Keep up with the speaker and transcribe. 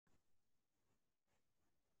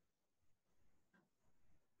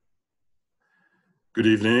Good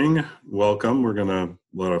evening, welcome. We're gonna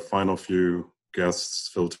let our final few guests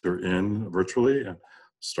filter in virtually and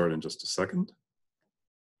start in just a second.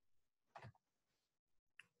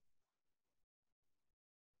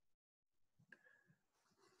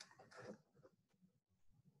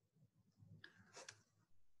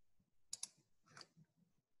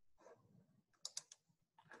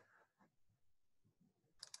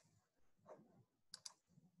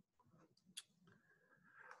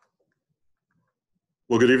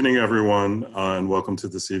 Well, good evening, everyone, and welcome to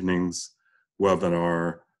this evening's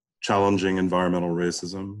webinar, Challenging Environmental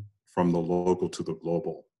Racism from the Local to the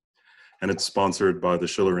Global. And it's sponsored by the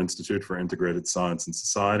Schiller Institute for Integrated Science and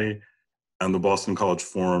Society and the Boston College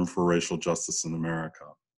Forum for Racial Justice in America.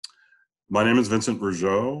 My name is Vincent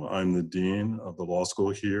Rougeau. I'm the Dean of the Law School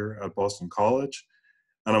here at Boston College,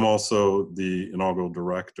 and I'm also the inaugural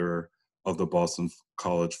director of the Boston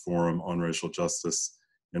College Forum on Racial Justice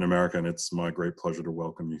in America, and it's my great pleasure to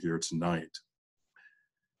welcome you here tonight.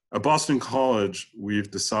 At Boston College, we've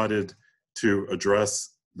decided to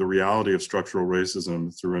address the reality of structural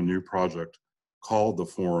racism through a new project called the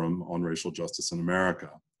Forum on Racial Justice in America.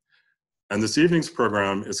 And this evening's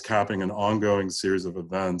program is capping an ongoing series of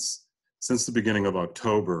events since the beginning of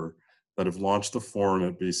October that have launched the Forum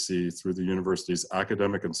at BC through the university's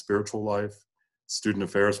academic and spiritual life, student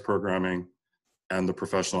affairs programming, and the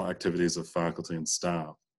professional activities of faculty and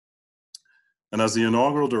staff. And as the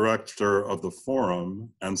inaugural director of the Forum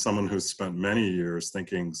and someone who's spent many years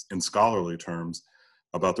thinking in scholarly terms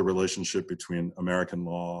about the relationship between American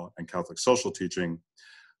law and Catholic social teaching,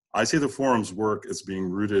 I see the Forum's work as being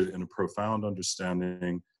rooted in a profound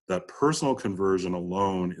understanding that personal conversion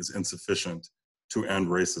alone is insufficient to end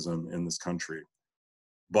racism in this country.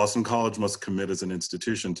 Boston College must commit as an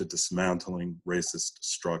institution to dismantling racist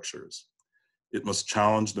structures. It must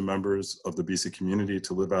challenge the members of the BC community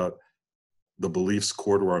to live out the beliefs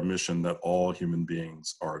core to our mission that all human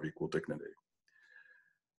beings are of equal dignity.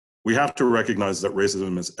 We have to recognize that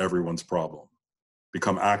racism is everyone's problem,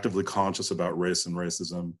 become actively conscious about race and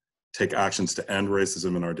racism, take actions to end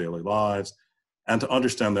racism in our daily lives, and to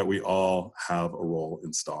understand that we all have a role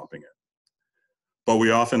in stopping it. But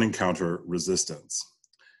we often encounter resistance.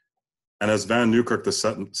 And as Van Newkirk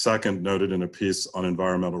II noted in a piece on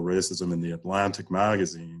environmental racism in the Atlantic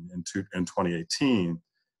magazine in 2018,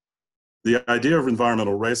 the idea of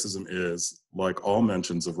environmental racism is, like all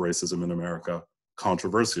mentions of racism in America,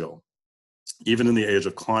 controversial. Even in the age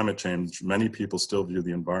of climate change, many people still view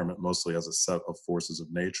the environment mostly as a set of forces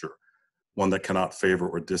of nature, one that cannot favor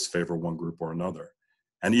or disfavor one group or another.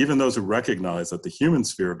 And even those who recognize that the human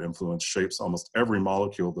sphere of influence shapes almost every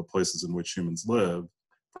molecule of the places in which humans live,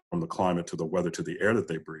 from the climate to the weather to the air that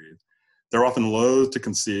they breathe, they're often loath to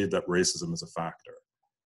concede that racism is a factor.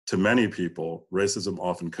 To many people, racism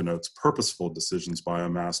often connotes purposeful decisions by a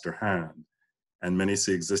master hand, and many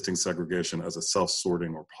see existing segregation as a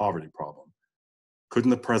self-sorting or poverty problem. Couldn't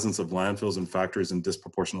the presence of landfills and factories in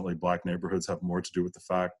disproportionately Black neighborhoods have more to do with the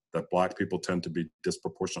fact that Black people tend to be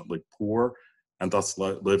disproportionately poor and thus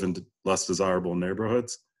live in less desirable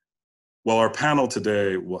neighborhoods? Well, our panel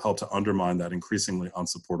today will help to undermine that increasingly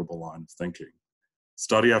unsupportable line of thinking.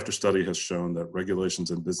 Study after study has shown that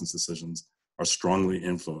regulations and business decisions are strongly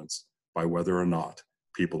influenced by whether or not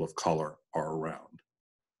people of color are around.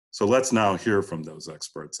 So let's now hear from those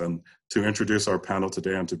experts. And to introduce our panel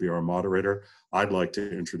today and to be our moderator, I'd like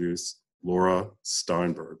to introduce Laura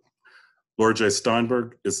Steinberg. Laura J.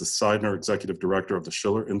 Steinberg is the Seidner Executive Director of the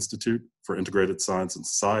Schiller Institute for Integrated Science and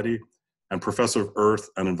Society and Professor of Earth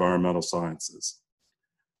and Environmental Sciences.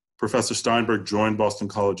 Professor Steinberg joined Boston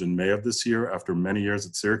College in May of this year after many years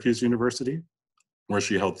at Syracuse University, where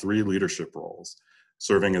she held 3 leadership roles,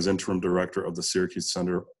 serving as interim director of the Syracuse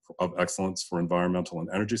Center of Excellence for Environmental and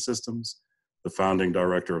Energy Systems, the founding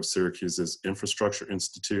director of Syracuse's Infrastructure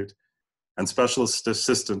Institute, and specialist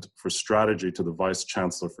assistant for strategy to the vice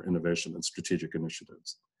chancellor for innovation and strategic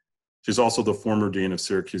initiatives. She's also the former dean of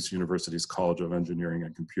Syracuse University's College of Engineering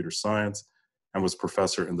and Computer Science and was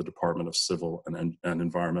professor in the Department of Civil and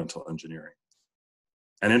Environmental Engineering.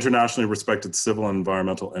 An internationally respected civil and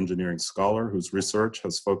environmental engineering scholar whose research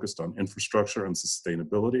has focused on infrastructure and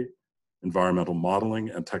sustainability, environmental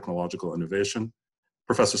modeling, and technological innovation,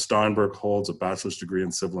 Professor Steinberg holds a bachelor's degree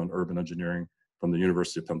in civil and urban engineering from the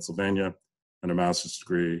University of Pennsylvania and a master's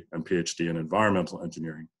degree and PhD in environmental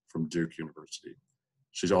engineering from Duke University.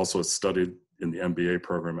 She also studied in the MBA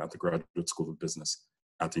program at the Graduate School of Business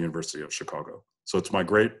at the University of Chicago. So it's my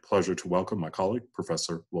great pleasure to welcome my colleague,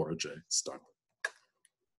 Professor Laura J. Steinberg.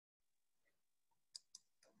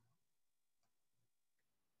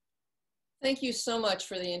 Thank you so much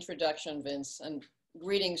for the introduction, Vince, and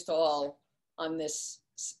greetings to all. on this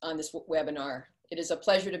webinar. It is a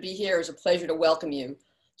pleasure to be here. It's a pleasure to welcome you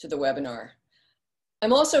to the webinar.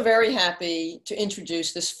 I'm also very happy to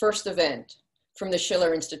introduce this first event from the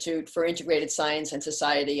Schiller Institute for Integrated Science and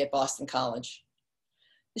Society at Boston College.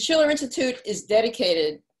 The Schiller Institute is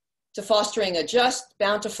dedicated to fostering a just,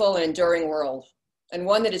 bountiful, and enduring world, and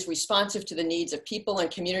one that is responsive to the needs of people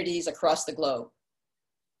and communities across the globe.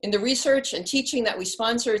 In the research and teaching that we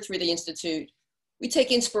sponsor through the Institute, we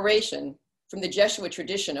take inspiration from the Jesuit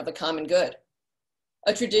tradition of the common good,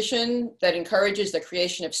 a tradition that encourages the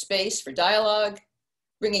creation of space for dialogue,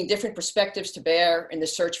 bringing different perspectives to bear in the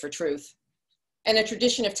search for truth, and a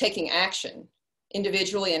tradition of taking action,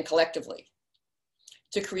 individually and collectively,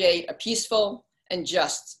 to create a peaceful and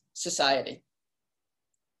just society.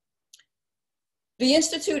 The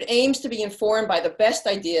Institute aims to be informed by the best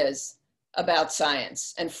ideas about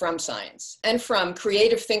science, and from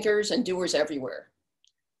creative thinkers and doers everywhere.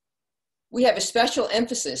 We have a special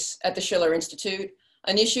emphasis at the Schiller Institute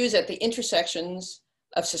on issues at the intersections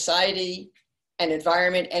of society and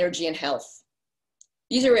environment, energy, and health.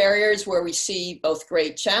 These are areas where we see both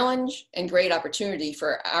great challenge and great opportunity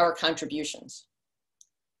for our contributions.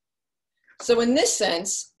 So in this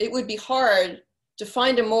sense, it would be hard to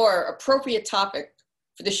find a more appropriate topic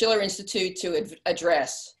for the Schiller Institute to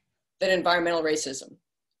address than environmental racism.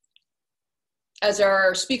 As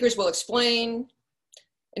our speakers will explain,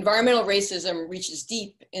 environmental racism reaches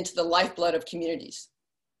deep into the lifeblood of communities,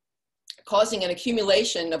 causing an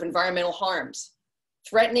accumulation of environmental harms,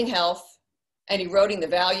 threatening health, and eroding the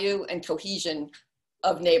value and cohesion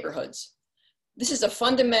of neighborhoods. This is a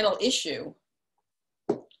fundamental issue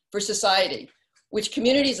for society, which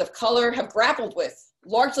communities of color have grappled with,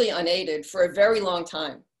 largely unaided, for a very long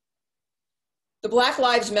time. The Black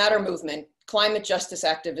Lives Matter movement, climate justice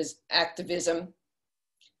activism,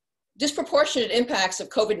 disproportionate impacts of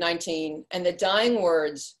COVID-19, and the dying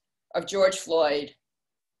words of George Floyd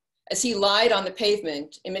as he lied on the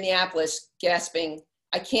pavement in Minneapolis, gasping,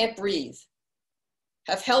 "I can't breathe,"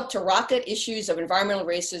 have helped to rocket issues of environmental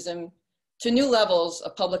racism to new levels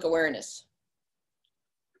of public awareness.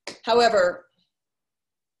 However,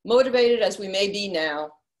 motivated as we may be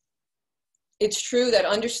now, it's true that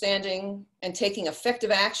understanding and taking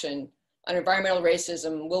effective action on environmental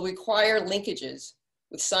racism will require linkages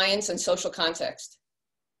with science and social context,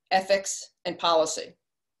 ethics, and policy.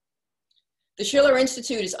 The Schiller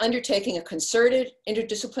Institute is undertaking a concerted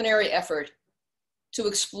interdisciplinary effort to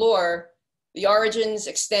explore the origins,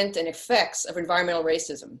 extent, and effects of environmental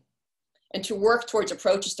racism, and to work towards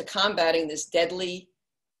approaches to combating this deadly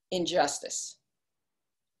injustice.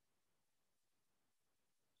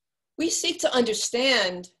 We seek to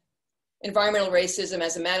understand environmental racism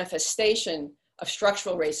as a manifestation of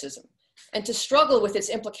structural racism and to struggle with its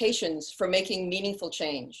implications for making meaningful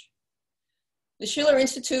change. The Schiller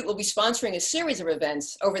Institute will be sponsoring a series of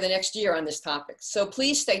events over the next year on this topic, so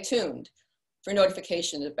please stay tuned for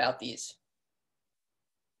notifications about these.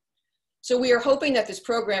 So we are hoping that this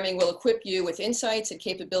programming will equip you with insights and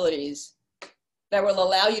capabilities that will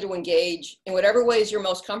allow you to engage in whatever ways you're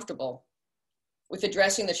most comfortable with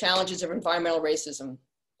addressing the challenges of environmental racism,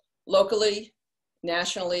 locally,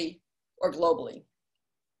 nationally, or globally.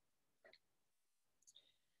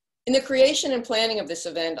 In the creation and planning of this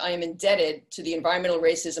event, I am indebted to the Environmental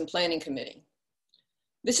Racism Planning Committee.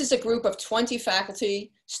 This is a group of 20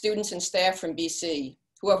 faculty, students, and staff from BC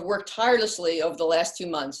who have worked tirelessly over the last 2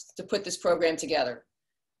 months to put this program together.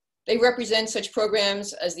 They represent such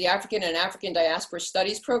programs as the African and African Diaspora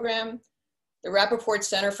Studies Program, the Rappaport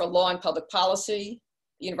Center for Law and Public Policy,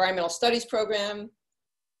 the Environmental Studies Program,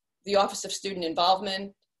 the Office of Student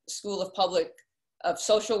Involvement, the School of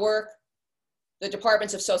Social Work, the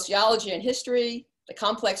Departments of Sociology and History, the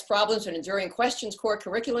Complex Problems and Enduring Questions core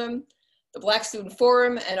curriculum, the Black Student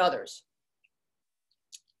Forum, and others.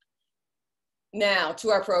 Now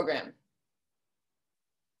to our program.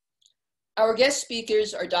 Our guest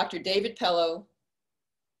speakers are Dr. David Pellow,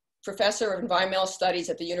 Professor of Environmental Studies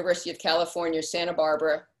at the University of California, Santa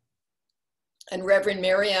Barbara, and Reverend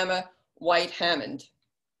Mariama White-Hammond,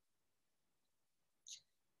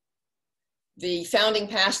 the founding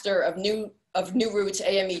pastor of New Roots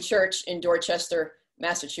AME Church in Dorchester,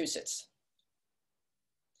 Massachusetts.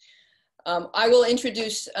 I will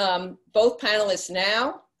introduce both panelists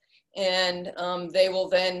now, and they will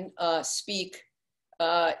then speak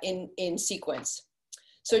in sequence.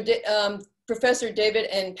 So Professor David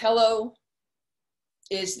N. Pellow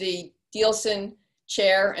is the Dehlsen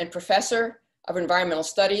Chair and Professor of Environmental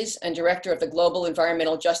Studies and Director of the Global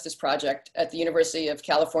Environmental Justice Project at the University of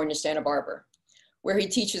California, Santa Barbara, where he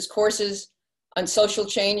teaches courses on social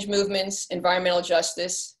change movements, environmental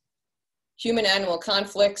justice, human-animal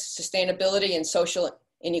conflicts, sustainability, and social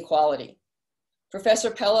inequality. Professor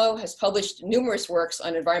Pellow has published numerous works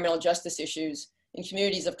on environmental justice issues in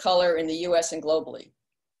communities of color in the US and globally.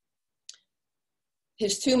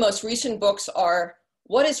 His two most recent books are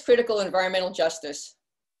What is Critical Environmental Justice?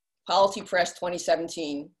 Polity Press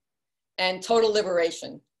 2017, and Total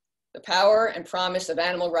Liberation, The Power and Promise of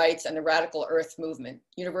Animal Rights and the Radical Earth Movement,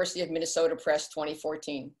 University of Minnesota Press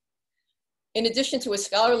 2014. In addition to his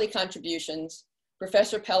scholarly contributions,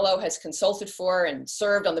 Professor Pellow has consulted for and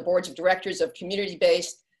served on the boards of directors of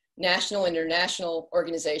community-based national and international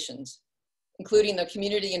organizations, including the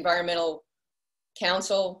Community Environmental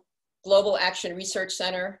Council, Global Action Research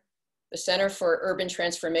Center, the Center for Urban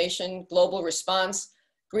Transformation, Global Response,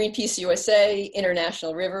 Greenpeace USA,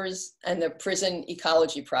 International Rivers, and the Prison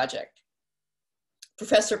Ecology Project.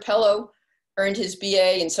 Professor Pellow earned his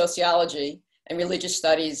BA in Sociology and Religious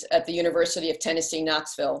Studies at the University of Tennessee,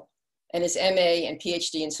 Knoxville, and his MA and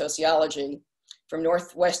PhD in Sociology from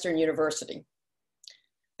Northwestern University.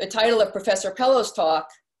 The title of Professor Pellow's talk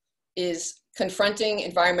is Confronting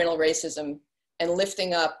Environmental Racism and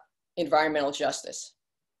Lifting Up Environmental Justice.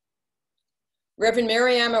 Reverend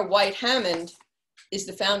Mariama White-Hammond is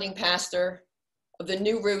the founding pastor of the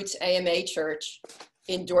new Roots AME Church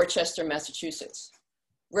in Dorchester, Massachusetts.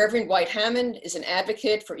 Reverend White-Hammond is an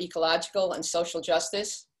advocate for ecological and social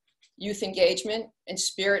justice, youth engagement, and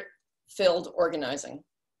spirit-filled organizing.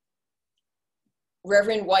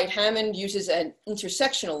 Reverend White-Hammond uses an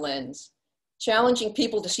intersectional lens, challenging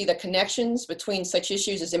people to see the connections between such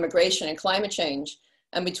issues as immigration and climate change,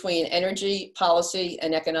 and between energy, policy,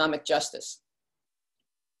 and economic justice.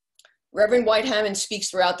 Reverend White-Hammond speaks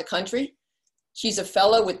throughout the country. She's a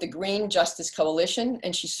fellow with the Green Justice Coalition,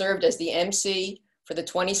 and she served as the MC for the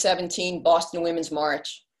 2017 Boston Women's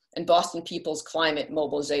March and Boston People's Climate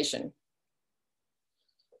Mobilization.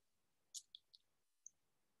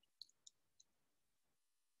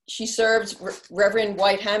 Reverend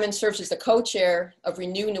White-Hammond serves as the co-chair of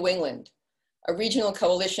Renew New England, a regional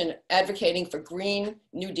coalition advocating for Green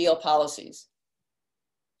New Deal policies.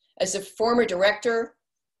 As a former director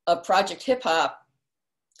of Project Hip Hop,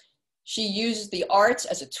 she uses the arts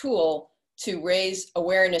as a tool to raise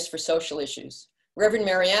awareness for social issues. Reverend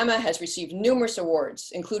Mariama has received numerous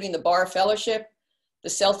awards, including the Barr Fellowship, the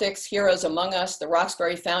Celtics Heroes Among Us, the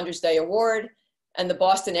Roxbury Founders Day Award, and the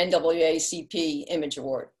Boston NAACP Image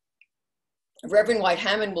Award. Reverend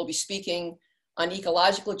White-Hammond will be speaking on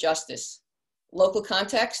ecological justice, local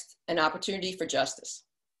context, and opportunity for justice.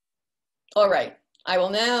 All right, I will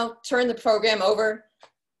now turn the program over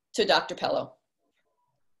to Dr. Pellow.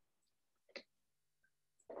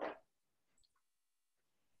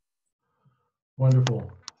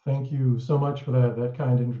 Wonderful. Thank you so much for that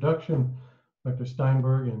kind introduction, Dr.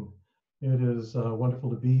 Steinberg, and it is wonderful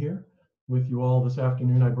to be here with you all this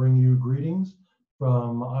afternoon. I bring you greetings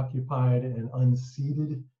from occupied and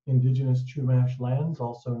unceded indigenous Chumash lands,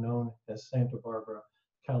 also known as Santa Barbara,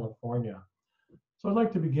 California. So I'd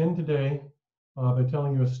like to begin today by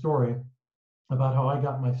telling you a story about how I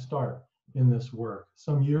got my start in this work.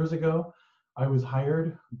 Some years ago, I was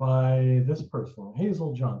hired by this person,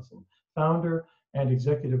 Hazel Johnson, founder and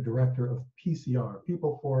executive director of PCR,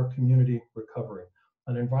 People for Community Recovery,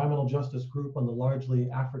 an environmental justice group on the largely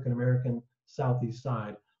African-American southeast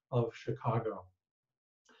side of Chicago.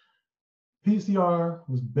 PCR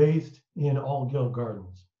was based in Altgeld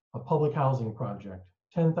Gardens, a public housing project,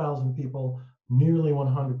 10,000 people, nearly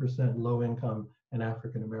 100% low income and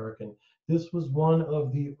African-American. This was one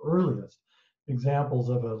of the earliest examples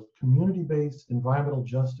of a community-based environmental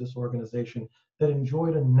justice organization that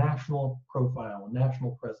enjoyed a national profile, a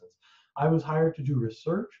national presence. I was hired to do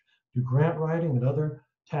research, do grant writing and other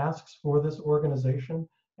tasks for this organization,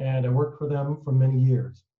 and I worked for them for many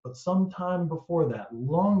years. But sometime before that,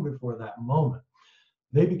 long before that moment,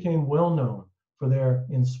 they became well known for their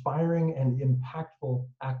inspiring and impactful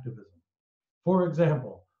activism. For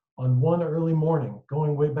example, on one early morning,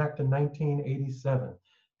 going way back to 1987,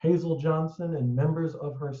 Hazel Johnson and members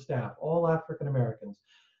of her staff, all African Americans,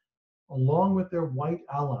 along with their white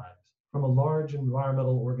allies from a large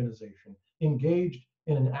environmental organization, engaged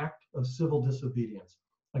in an act of civil disobedience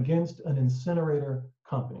against an incinerator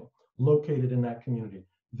company located in that community.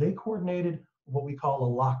 They coordinated what we call a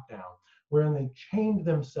lockdown, wherein they chained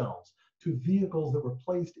themselves to vehicles that were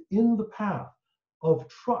placed in the path of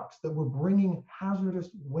trucks that were bringing hazardous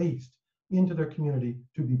waste into their community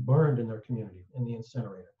to be burned in their community in the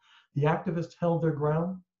incinerator. The activists held their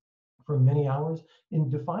ground for many hours in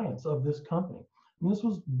defiance of this company. And this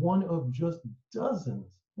was one of just dozens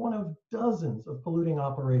of polluting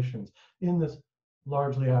operations in this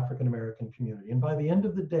largely African-American community. And by the end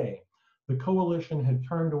of the day, the coalition had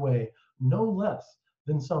turned away no less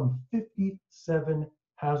than some 57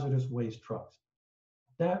 hazardous waste trucks.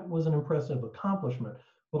 That was an impressive accomplishment,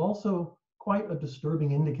 but also quite a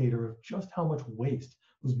disturbing indicator of just how much waste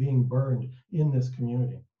was being burned in this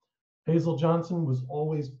community. Hazel Johnson was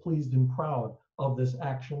always pleased and proud of this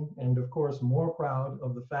action, and of course more proud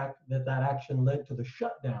of the fact that that action led to the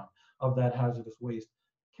shutdown of that hazardous waste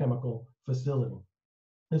chemical facility.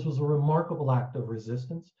 This was a remarkable act of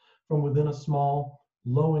resistance from within a small,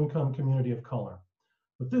 low-income community of color.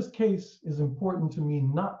 But this case is important to me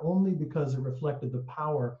not only because it reflected the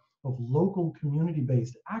power of local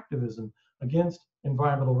community-based activism against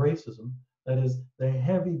environmental racism, that is, the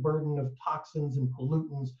heavy burden of toxins and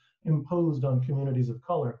pollutants imposed on communities of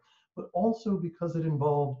color, but also because it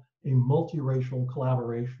involved a multiracial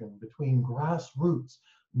collaboration between grassroots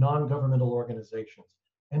non-governmental organizations,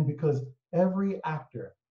 and because every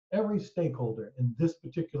actor, every stakeholder in this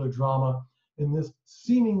particular drama, in this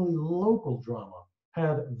seemingly local drama,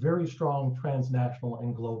 had very strong transnational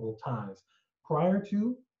and global ties. Prior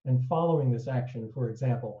to and following this action, for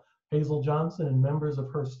example, Hazel Johnson and members of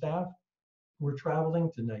her staff were traveling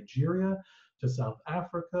to Nigeria, to South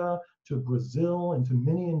Africa, to Brazil, and to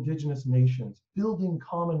many indigenous nations, building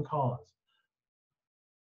common cause.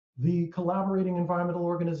 The collaborating environmental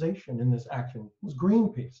organization in this action was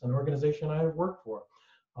Greenpeace, an organization I have worked for,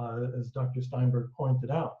 as Dr. Steinberg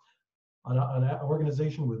pointed out, an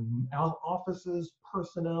organization with offices,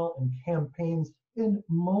 personnel, and campaigns in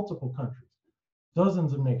multiple countries,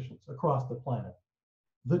 dozens of nations across the planet.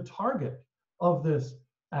 The target of this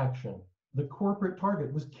action, the corporate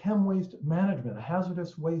target, was Chem Waste Management, a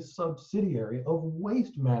hazardous waste subsidiary of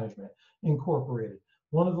Waste Management Incorporated,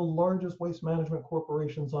 one of the largest waste management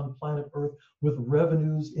corporations on planet Earth, with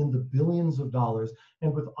revenues in the billions of dollars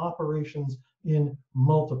and with operations in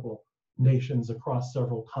multiple nations across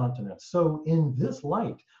several continents. So in this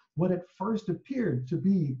light, what at first appeared to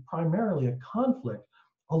be primarily a conflict,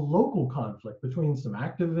 a local conflict between some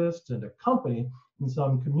activists and a company in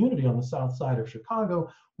some community on the south side of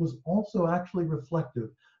Chicago, was also actually reflective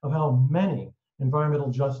of how many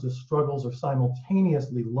environmental justice struggles are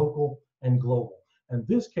simultaneously local and global. And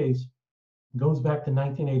this case goes back to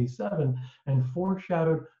 1987 and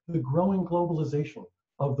foreshadowed the growing globalization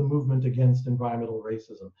of the movement against environmental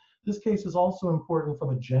racism. This case is also important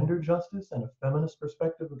from a gender justice and a feminist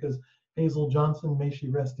perspective because Hazel Johnson, may she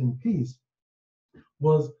rest in peace,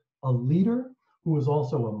 was a leader who was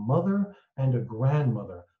also a mother and a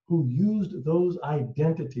grandmother, who used those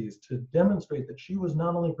identities to demonstrate that she was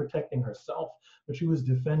not only protecting herself, but she was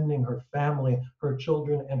defending her family, her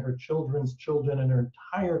children, and her children's children, and her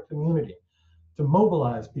entire community to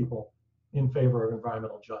mobilize people in favor of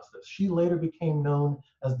environmental justice. She later became known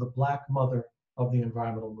as the Black Mother of the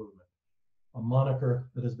environmental movement, a moniker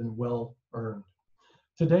that has been well earned.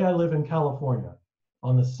 Today I live in California,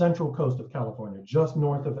 on the central coast of California, just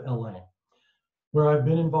north of LA, where I've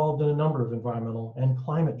been involved in a number of environmental and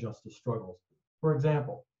climate justice struggles. For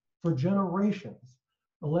example, for generations,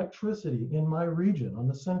 electricity in my region on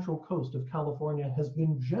the central coast of California has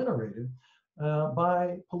been generated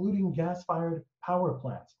by polluting gas-fired power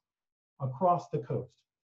plants across the coast,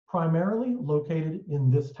 primarily located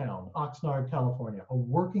in this town, Oxnard, California, a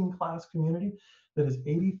working class community that is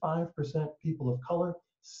 85% people of color,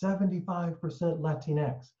 75%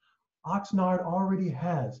 Latinx. Oxnard already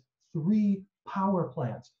has 3 power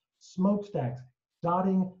plants, smokestacks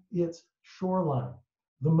dotting its shoreline,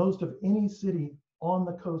 the most of any city on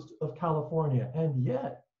the coast of California. And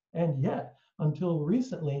yet, until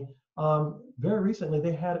recently, very recently,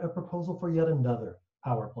 they had a proposal for yet another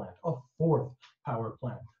power plant, a 4th power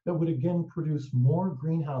plant that would again produce more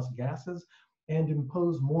greenhouse gases and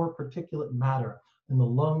impose more particulate matter in the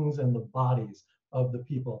lungs and the bodies of the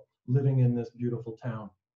people living in this beautiful town.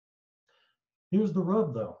 Here's the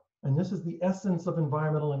rub though, and this is the essence of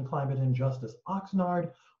environmental and climate injustice.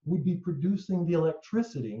 Oxnard would be producing the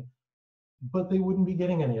electricity, but they wouldn't be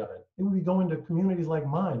getting any of it. It would be going to communities like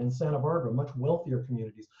mine in Santa Barbara, much wealthier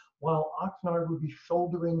communities, while Oxnard would be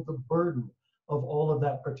shouldering the burden of all of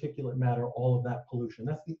that particulate matter, all of that pollution.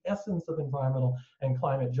 That's the essence of environmental and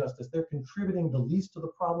climate justice. They're contributing the least to the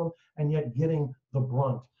problem and yet getting the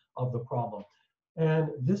brunt of the problem. And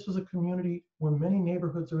this was a community where many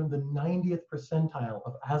neighborhoods are in the 90th percentile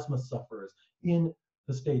of asthma sufferers in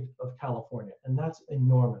the state of California. And that's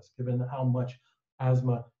enormous, given how much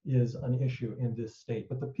asthma is an issue in this state.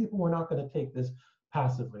 But the people were not going to take this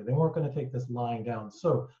passively. They weren't going to take this lying down.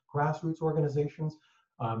 So grassroots organizations,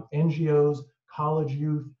 NGOs, college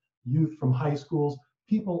youth, youth from high schools,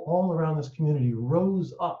 people all around this community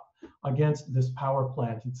rose up against this power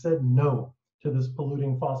plant and said no to this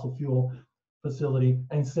polluting fossil fuel facility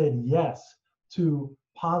and said yes to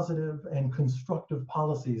positive and constructive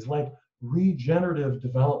policies like regenerative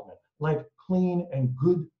development, like clean and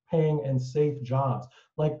good paying and safe jobs,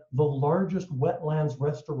 like the largest wetlands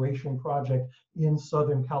restoration project in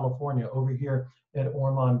Southern California over here at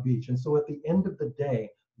Ormond Beach. And so at the end of the day,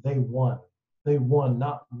 they won. They won.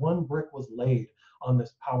 Not one brick was laid on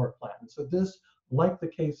this power plant. And so this, like the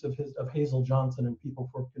case of Hazel Johnson and People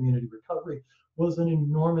for Community Recovery, was an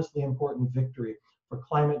enormously important victory for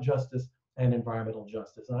climate justice and environmental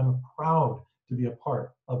justice. And I'm proud to be a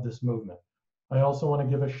part of this movement. I also want to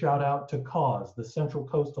give a shout out to CAUSE, the Central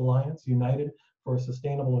Coast Alliance United for a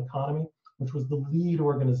Sustainable Economy, which was the lead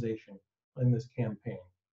organization in this campaign.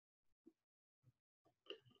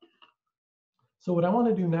 So what I want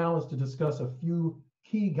to do now is to discuss a few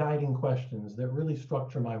key guiding questions that really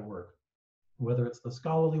structure my work, whether it's the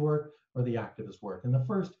scholarly work or the activist work. And the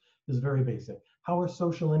first is very basic. How are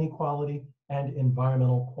social inequality and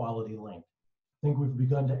environmental quality linked? I think we've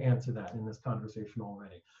begun to answer that in this conversation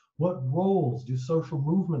already. What roles do social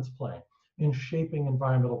movements play in shaping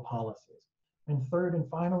environmental policies? And third and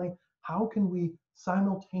finally, how can we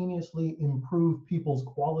simultaneously improve people's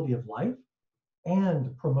quality of life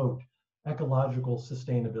and promote ecological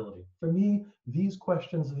sustainability? For me, these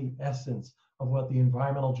questions are the essence of what the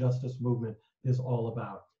environmental justice movement is all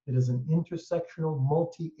about. It is an intersectional,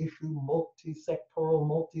 multi-issue, multi-sectoral,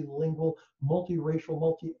 multilingual, multiracial,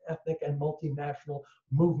 multi-ethnic, and multinational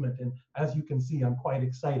movement. And as you can see, I'm quite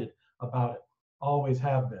excited about it. Always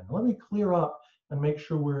have been. Let me clear up and make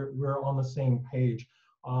sure we're on the same page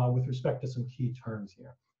with respect to some key terms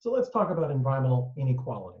here. So let's talk about environmental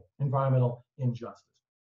inequality, environmental injustice.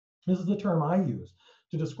 This is the term I use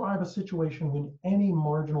to describe a situation when any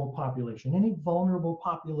marginal population, any vulnerable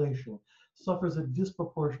population suffers a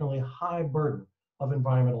disproportionately high burden of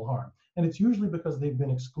environmental harm. And it's usually because they've been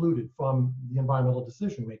excluded from the environmental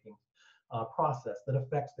decision-making process that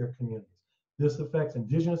affects their communities. This affects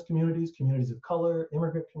indigenous communities, communities of color,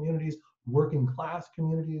 immigrant communities, working class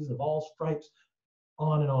communities of all stripes,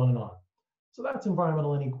 on and on and on. So that's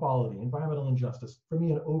environmental inequality, environmental injustice, for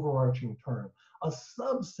me, an overarching term. A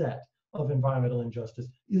subset of environmental injustice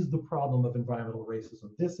is the problem of environmental racism.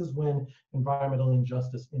 This is when environmental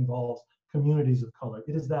injustice involves communities of color.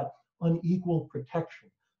 It is that unequal protection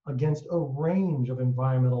against a range of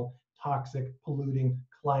environmental, toxic, polluting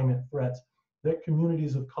climate threats that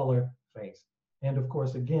communities of color face. And of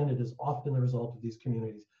course, again, it is often the result of these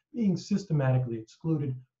communities being systematically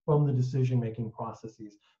excluded from the decision-making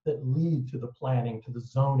processes that lead to the planning, to the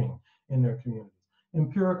zoning in their communities.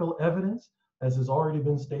 Empirical evidence, as has already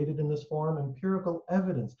been stated in this forum, empirical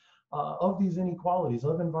evidence of these inequalities,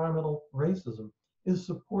 of environmental racism, is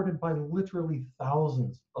supported by literally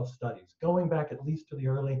thousands of studies, going back at least to the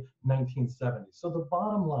early 1970s. So the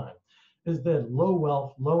bottom line is that low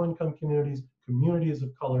wealth, low income communities, communities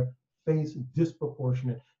of color face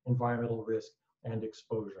disproportionate environmental risk and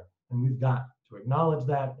exposure. And we've got to acknowledge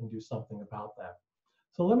that and do something about that.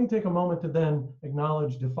 So let me take a moment to then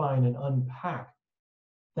acknowledge, define, and unpack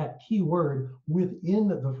that key word within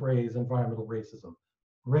the phrase environmental racism.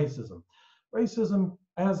 Racism. Racism,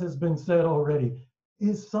 as has been said already,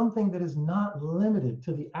 is something that is not limited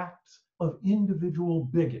to the acts of individual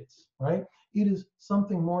bigots, right? It is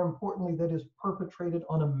something, more importantly, that is perpetrated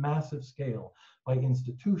on a massive scale by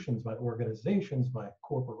institutions, by organizations, by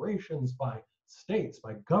corporations, by states,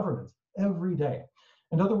 by governments, every day.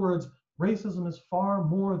 In other words, racism is far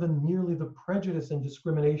more than merely the prejudice and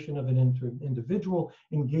discrimination of an individual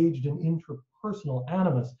engaged in interpersonal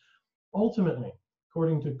animus. Ultimately,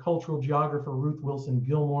 according to cultural geographer Ruth Wilson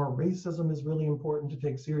Gilmore, racism is really important to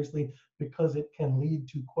take seriously because it can lead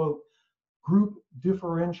to, quote, group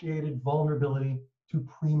differentiated vulnerability to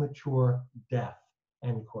premature death,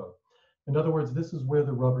 end quote. In other words, this is where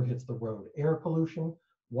the rubber hits the road. Air pollution,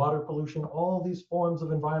 water pollution, all these forms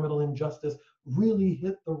of environmental injustice really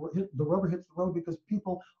the rubber hits the road because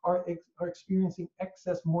people are experiencing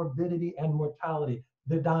excess morbidity and mortality.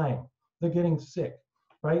 They're dying, they're getting sick,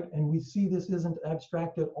 right? And we see this isn't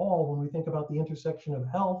abstract at all when we think about the intersection of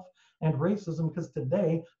health and racism, because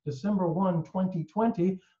today, December 1,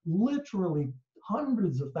 2020, literally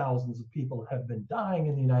hundreds of thousands of people have been dying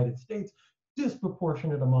in the United States,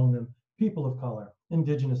 disproportionate among them, people of color,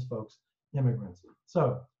 indigenous folks, immigrants.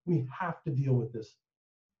 So we have to deal with this.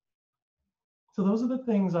 So those are the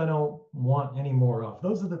things I don't want any more of.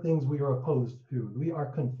 Those are the things we are opposed to, we are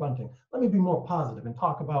confronting. Let me be more positive and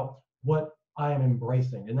talk about what I am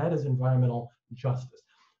embracing, and that is environmental justice.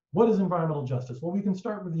 What is environmental justice? Well, we can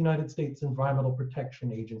start with the United States Environmental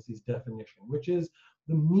Protection Agency's definition, which is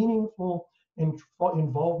the meaningful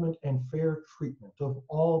involvement and fair treatment of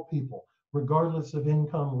all people, regardless of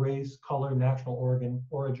income, race, color, national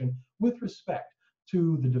origin, with respect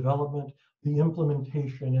to the development, the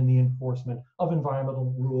implementation, and the enforcement of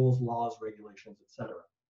environmental rules, laws, regulations, etc.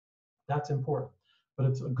 That's important, but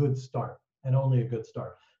it's a good start, and only a good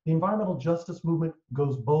start. The environmental justice movement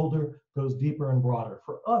goes bolder, goes deeper and broader.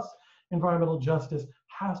 For us, environmental justice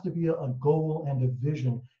has to be a goal and a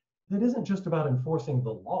vision that isn't just about enforcing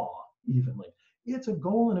the law evenly. It's a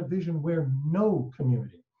goal and a vision where no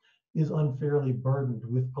community is unfairly burdened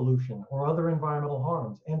with pollution or other environmental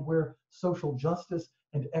harms, and where social justice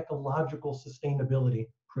and ecological sustainability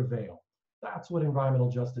prevail. That's what environmental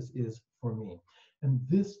justice is for me. And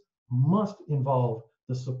this must involve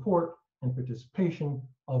the support and participation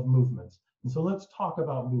of movements. And so let's talk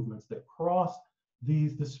about movements that cross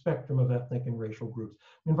the spectrum of ethnic and racial groups.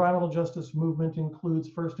 The environmental justice movement includes,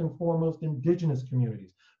 first and foremost, indigenous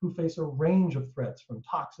communities who face a range of threats from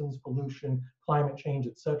toxins, pollution, climate change,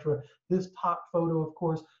 etc. This top photo, of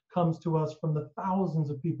course, comes to us from the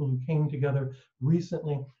thousands of people who came together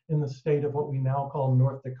recently in the state of what we now call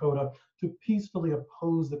North Dakota to peacefully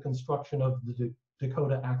oppose the construction of the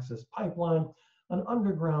Dakota Access Pipeline, an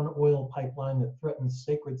underground oil pipeline that threatens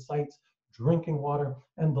sacred sites, drinking water,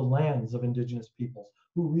 and the lands of indigenous peoples,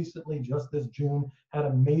 who recently, just this June, had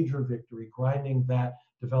a major victory, grinding that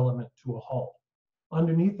development to a halt.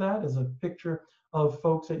 Underneath that is a picture of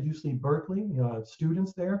folks at UC Berkeley,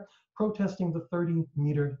 students there, protesting the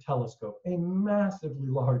 30-meter telescope, a massively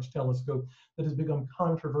large telescope that has become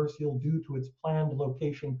controversial due to its planned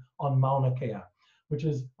location on Mauna Kea, which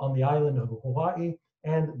is on the island of Hawaii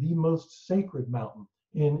and the most sacred mountain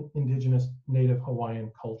in indigenous Native Hawaiian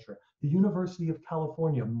culture. The University of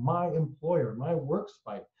California, my employer, my work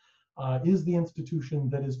site, is the institution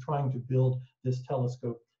that is trying to build this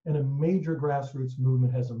telescope, and a major grassroots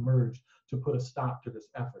movement has emerged to put a stop to this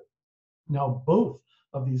effort. Now, both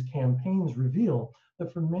of these campaigns reveal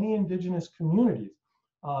that for many indigenous communities,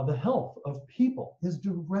 the health of people is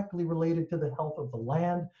directly related to the health of the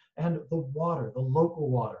land and the water, the local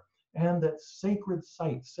water, and that sacred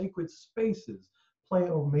sites, sacred spaces play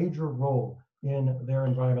a major role in their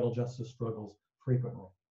environmental justice struggles frequently.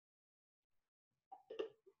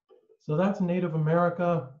 So that's Native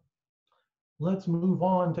America. Let's move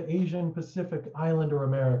on to Asian Pacific Islander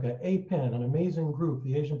America. APEN, an amazing group,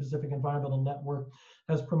 the Asian Pacific Environmental Network,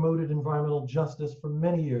 has promoted environmental justice for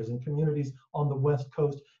many years in communities on the West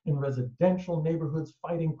Coast, in residential neighborhoods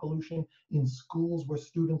fighting pollution, in schools where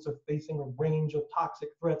students are facing a range of toxic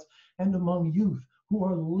threats, and among youth who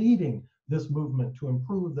are leading this movement to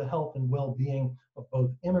improve the health and well-being of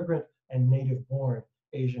both immigrant and native-born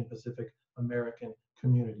Asian Pacific American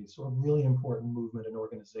communities. So a really important movement and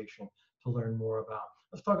organization to learn more about.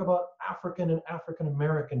 Let's talk about African and African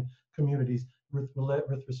American communities with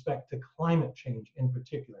respect to climate change in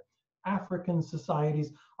particular. African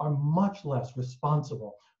societies are much less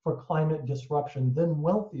responsible for climate disruption than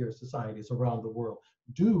wealthier societies around the world,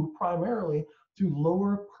 due primarily to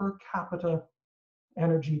lower per capita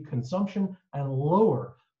energy consumption and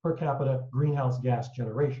lower per capita greenhouse gas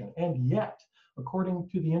generation. And yet, according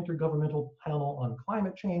to the Intergovernmental Panel on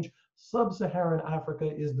Climate Change, Sub-Saharan Africa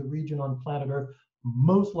is the region on planet Earth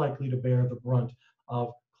most likely to bear the brunt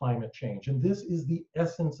of climate change. And this is the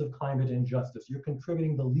essence of climate injustice. You're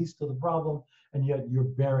contributing the least to the problem, and yet you're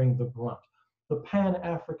bearing the brunt. The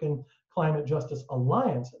Pan-African Climate Justice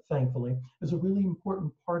Alliance, thankfully, is a really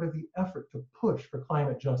important part of the effort to push for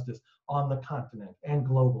climate justice on the continent and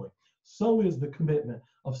globally. So is the commitment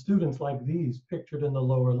of students like these pictured in the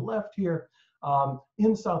lower left here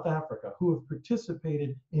in South Africa, who have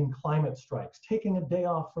participated in climate strikes, taking a day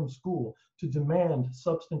off from school to demand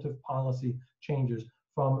substantive policy changes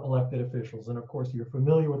from elected officials. And of course, you're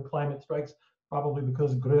familiar with climate strikes, probably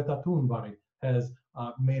because Greta Thunberg has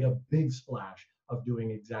made a big splash of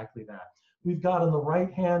doing exactly that. We've got on the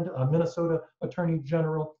right hand, Minnesota Attorney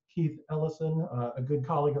General Keith Ellison, a good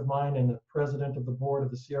colleague of mine and the president of the board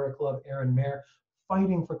of the Sierra Club, Aaron Mayer,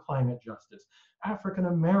 fighting for climate justice. African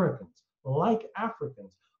Americans, like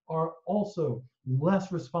Africans, are also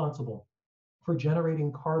less responsible for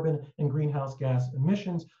generating carbon and greenhouse gas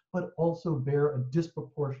emissions, but also bear a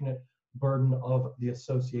disproportionate burden of the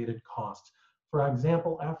associated costs. For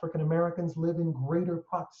example, African Americans live in greater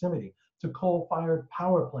proximity to coal-fired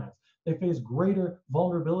power plants. They face greater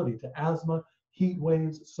vulnerability to asthma, heat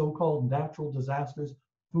waves, so-called natural disasters,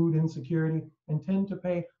 food insecurity, and tend to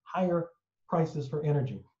pay higher prices for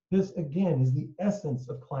energy. This, again, is the essence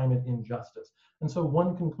of climate injustice. And so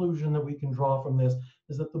one conclusion that we can draw from this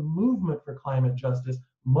is that the movement for climate justice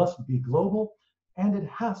must be global, and it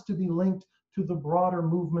has to be linked to the broader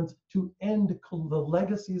movements to end the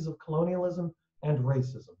legacies of colonialism and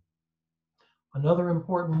racism. Another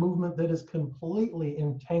important movement that is completely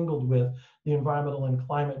entangled with the environmental and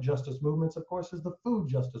climate justice movements, of course, is the food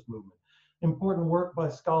justice movement. Important work by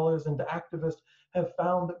scholars and activists have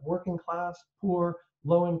found that working class, poor,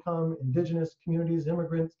 low-income, indigenous communities,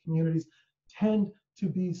 immigrant communities tend to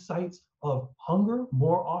be sites of hunger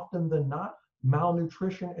more often than not,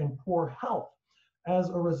 malnutrition, and poor health as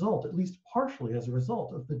a result, at least partially as a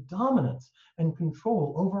result, of the dominance and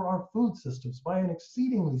control over our food systems by an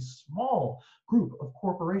exceedingly small group of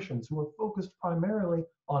corporations who are focused primarily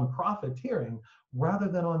on profiteering rather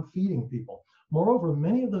than on feeding people. Moreover,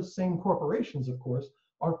 many of those same corporations, of course,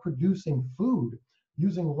 are producing food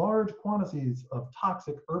using large quantities of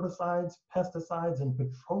toxic herbicides, pesticides, and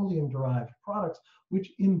petroleum-derived products,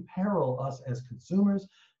 which imperil us as consumers,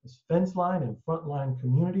 as fence line and frontline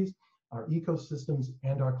communities, our ecosystems,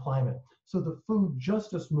 and our climate. So the food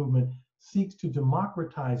justice movement seeks to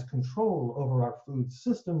democratize control over our food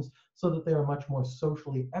systems so that they are much more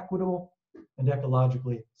socially equitable and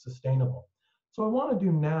ecologically sustainable. So what I want to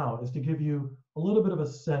do now is to give you a little bit of a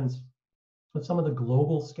sense of some of the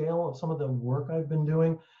global scale of some of the work I've been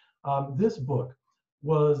doing. This book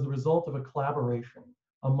was the result of a collaboration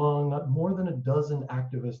among more than a dozen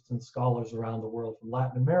activists and scholars around the world, from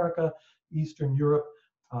Latin America, Eastern Europe,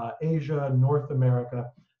 Asia, North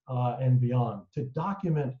America, and beyond, to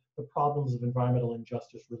document the problems of environmental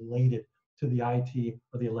injustice related to the IT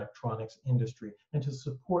or the electronics industry, and to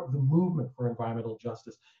support the movement for environmental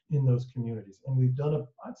justice in those communities. And we've done,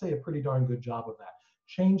 I'd say, a pretty darn good job of that.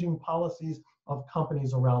 Changing policies of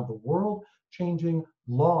companies around the world, changing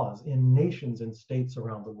laws in nations and states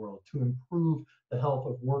around the world to improve the health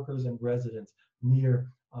of workers and residents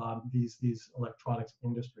near these electronics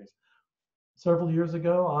industries. Several years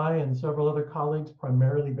ago, I and several other colleagues,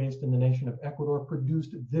 primarily based in the nation of Ecuador,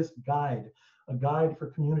 produced this guide, a guide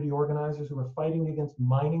for community organizers who are fighting against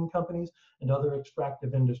mining companies and other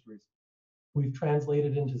extractive industries. We've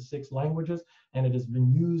translated into 6 languages, and it has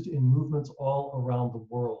been used in movements all around the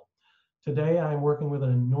world. Today, I'm working with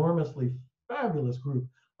an enormously fabulous group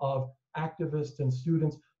of activists and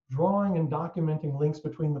students, drawing and documenting links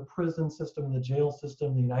between the prison system and the jail system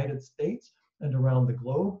in the United States and around the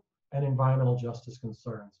globe, and environmental justice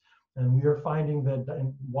concerns. And we are finding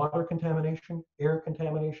that water contamination, air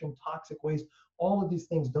contamination, toxic waste, all of these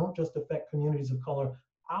things don't just affect communities of color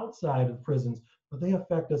outside of prisons, but they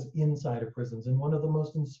affect us inside of prisons. And one of the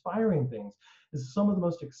most inspiring things is some of the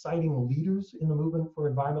most exciting leaders in the movement for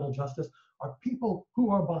environmental justice are people who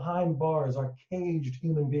are behind bars, are caged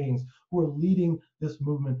human beings who are leading this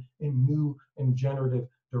movement in new and generative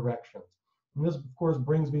directions. And this, of course,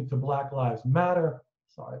 brings me to Black Lives Matter.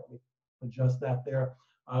 Sorry, let me adjust that there.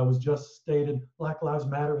 I was just stated, Black Lives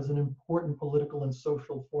Matter is an important political and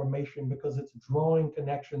social formation because it's drawing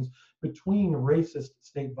connections between racist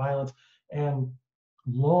state violence and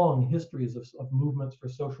long histories of movements for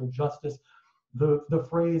social justice. The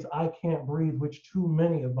phrase, "I can't breathe," which too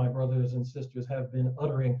many of my brothers and sisters have been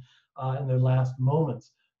uttering in their last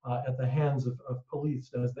moments at the hands of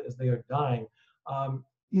police as they are dying,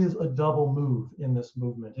 is a double move in this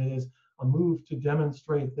movement. It is a move to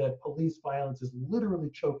demonstrate that police violence is literally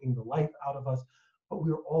choking the life out of us, but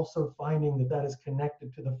we are also finding that that is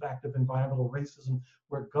connected to the fact of environmental racism,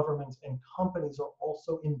 where governments and companies are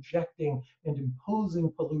also injecting and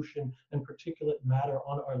imposing pollution and particulate matter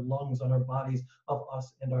on our lungs, on our bodies, of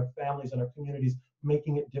us and our families and our communities,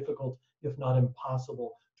 making it difficult, if not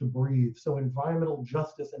impossible, to breathe. So environmental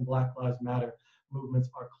justice and Black Lives Matter movements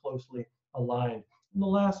are closely aligned. In the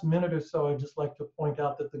last minute or so, I'd just like to point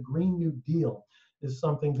out that the Green New Deal is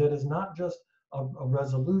something that is not just a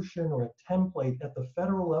resolution or a template at the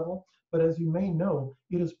federal level, but as you may know,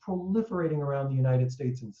 it is proliferating around the United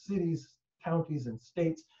States in cities, counties, and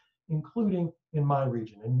states, including in my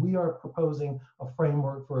region. And we are proposing a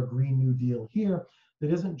framework for a Green New Deal here that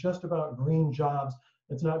isn't just about green jobs.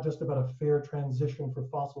 It's not just about a fair transition for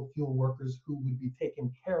fossil fuel workers who would be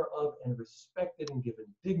taken care of and respected and given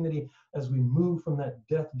dignity as we move from that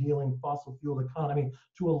death-dealing fossil fuel economy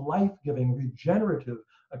to a life-giving, regenerative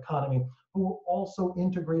economy. But we're also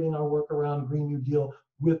integrating our work around Green New Deal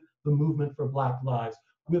with the movement for Black lives,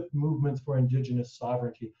 with movements for indigenous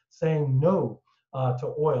sovereignty, saying no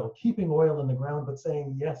to oil, keeping oil in the ground, but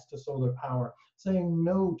saying yes to solar power, saying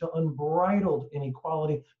no to unbridled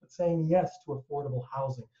inequality, but saying yes to affordable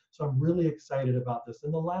housing. So I'm really excited about this.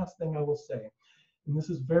 And the last thing I will say, and this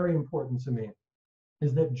is very important to me,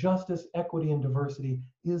 is that justice, equity, and diversity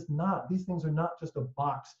is not, these things are not just a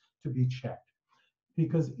box to be checked,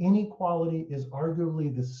 because inequality is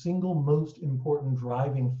arguably the single most important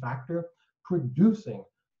driving factor producing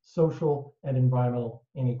social and environmental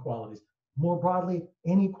inequalities. More broadly,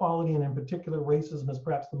 inequality, and in particular racism, is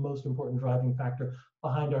perhaps the most important driving factor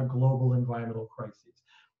behind our global environmental crises.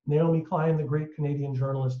 Naomi Klein, the great Canadian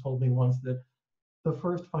journalist, told me once that the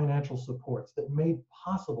first financial supports that made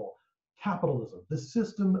possible capitalism, the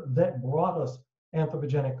system that brought us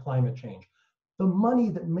anthropogenic climate change, the money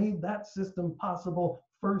that made that system possible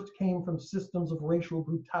first came from systems of racial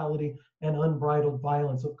brutality and unbridled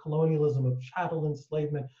violence, of colonialism, of chattel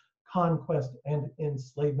enslavement, conquest and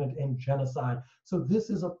enslavement and genocide. So this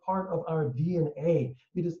is a part of our DNA.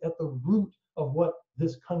 It is at the root of what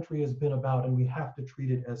this country has been about, and we have to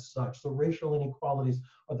treat it as such. So racial inequalities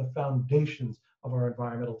are the foundations of our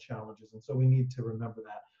environmental challenges, and so we need to remember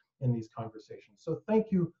that in these conversations. So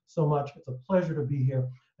thank you so much. It's a pleasure to be here.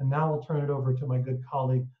 And now I'll turn it over to my good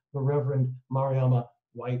colleague, the Reverend Mariama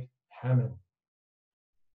White-Hammond.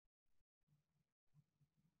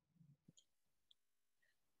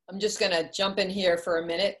 I'm just going to jump in here for a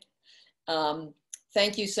minute.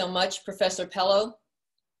 Thank you so much, Professor Pellow.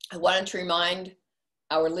 I wanted to remind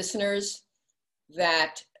our listeners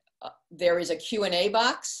that there is a Q&A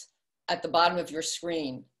box at the bottom of your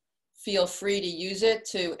screen. Feel free to use it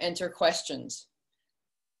to enter questions.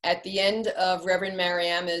 At the end of Reverend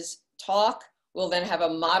Mariama's talk, we'll then have a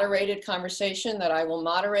moderated conversation that I will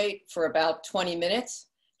moderate for about 20 minutes.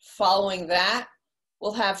 Following that,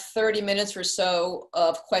 we'll have 30 minutes or so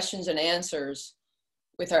of questions and answers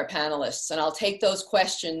with our panelists. And I'll take those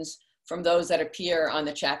questions from those that appear on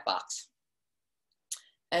the chat box.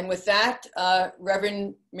 And with that,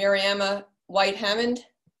 Reverend Mariama White-Hammond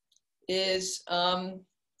is,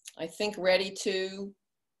 I think, ready to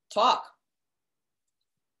talk.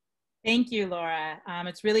 Thank you, Laura.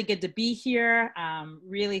 It's really good to be here.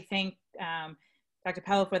 Really thank Dr.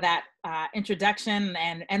 Pellow for that introduction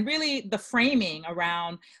and really the framing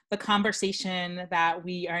around the conversation that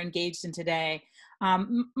we are engaged in today.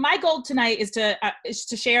 My goal tonight is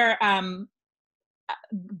to share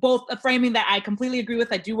both a framing that I completely agree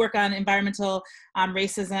with. I do work on environmental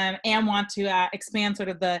racism and want to expand sort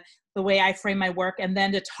of the way I frame my work, and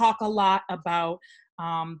then to talk a lot about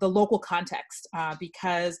the local context,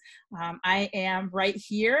 because I am right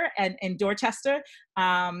here in Dorchester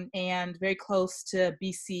and very close to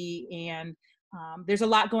BC, and there's a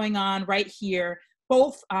lot going on right here,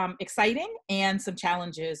 both exciting and some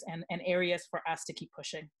challenges and areas for us to keep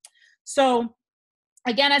pushing. So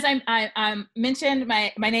again, as I mentioned,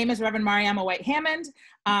 my name is Reverend Mariama White-Hammond.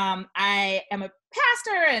 I am a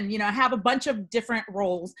pastor and have a bunch of different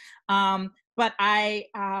roles, but I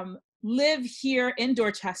live here in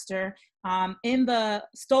Dorchester, in the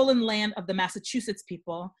stolen land of the Massachusetts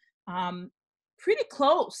people, pretty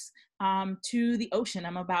close to the ocean.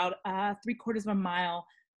 I'm about 3/4 of a mile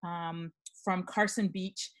from Carson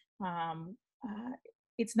Beach.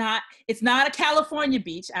 It's not a California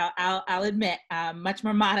beach, I'll admit, much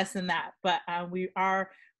more modest than that, but we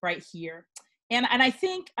are right here. And I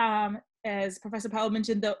think, as Professor Pellow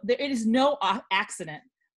mentioned, it is no accident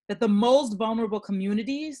that the most vulnerable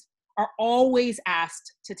communities are always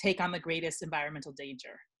asked to take on the greatest environmental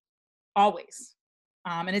danger, always.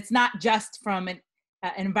 And it's not just from an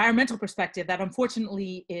environmental perspective. That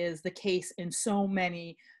unfortunately is the case in so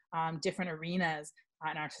many different arenas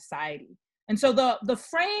in our society. And so the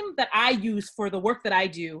frame that I use for the work that I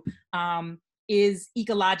do is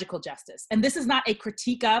ecological justice. And this is not a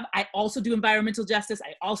critique of. I also do environmental justice.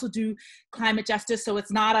 I also do climate justice. So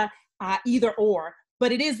it's not a either or,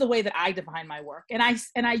 but it is the way that I define my work. And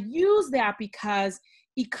I use that because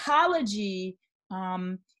ecology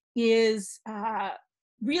is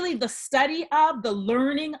really the study of, the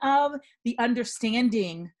learning of, the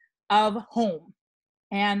understanding of home.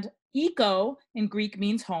 And eco in Greek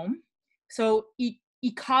means home. So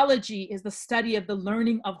ecology is the study of the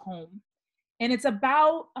learning of home. And it's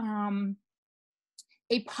about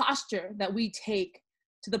a posture that we take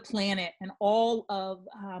to the planet and all of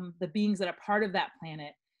the beings that are part of that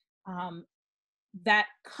planet, that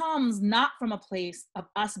comes not from a place of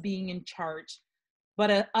us being in charge,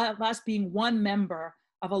 but of us being one member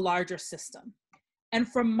of a larger system. And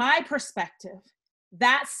from my perspective,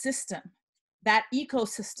 that system, that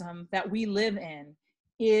ecosystem that we live in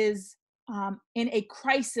is in a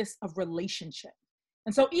crisis of relationship.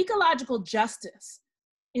 And so ecological justice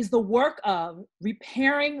is the work of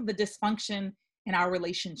repairing the dysfunction in our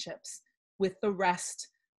relationships with the rest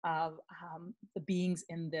of the beings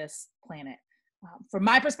in this planet. From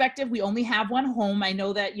my perspective, we only have one home. I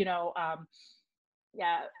know that,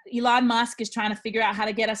 Elon Musk is trying to figure out how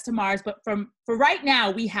to get us to Mars, but for right now,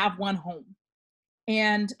 we have one home.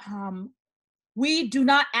 And we do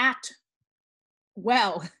not act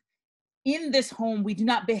well in this home, we do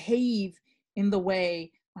not behave in the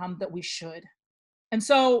way that we should. And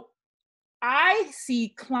so I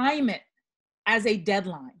see climate as a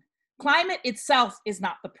deadline. Climate itself is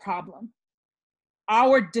not the problem.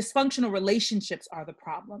 Our dysfunctional relationships are the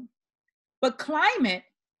problem. But climate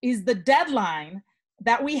is the deadline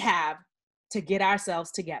that we have to get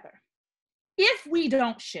ourselves together. If we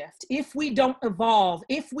don't shift, if we don't evolve,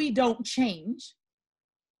 if we don't change,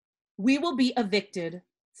 we will be evicted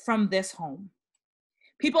from this home.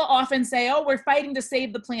 People often say, oh, we're fighting to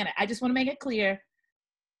save the planet. I just want to make it clear,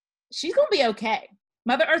 she's going to be okay.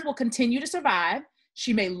 Mother Earth will continue to survive.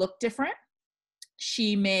 She may look different.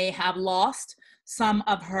 She may have lost some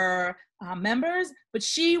of her members, but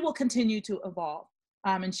she will continue to evolve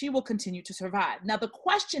and she will continue to survive. Now, the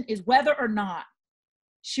question is whether or not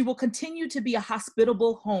she will continue to be a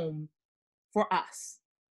hospitable home for us,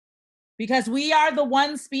 because we are the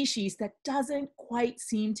one species that doesn't quite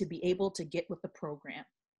seem to be able to get with the program.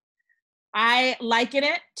 I liken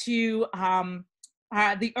it to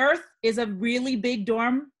the Earth is a really big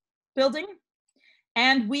dorm building,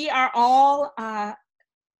 and we are all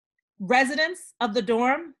residents of the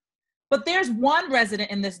dorm, but there's one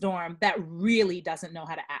resident in this dorm that really doesn't know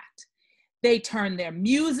how to act. They turn their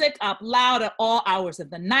music up loud at all hours of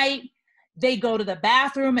the night. They go to the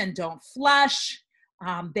bathroom and don't flush.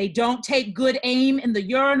 They don't take good aim in the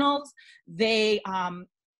urinals. They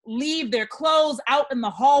leave their clothes out in the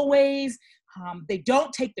hallways. They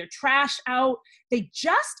don't take their trash out. They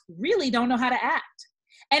just really don't know how to act.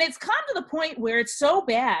 And it's come to the point where it's so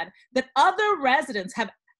bad that other residents have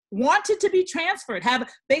wanted to be transferred, have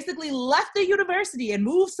basically left the university and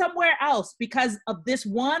moved somewhere else because of this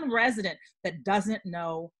one resident that doesn't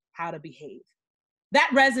know how to behave.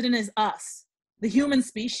 That resident is us, the human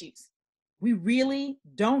species. We really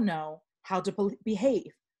don't know how to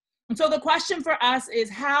behave. And so the question for us is,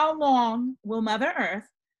 how long will Mother Earth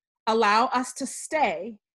allow us to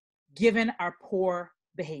stay given our poor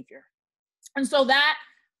behavior? And so that,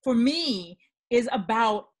 for me, is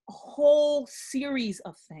about a whole series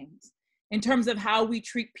of things in terms of how we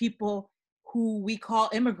treat people who we call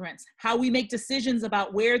immigrants, how we make decisions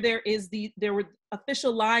about where there were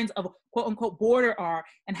official lines of quote unquote border are,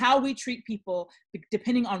 and how we treat people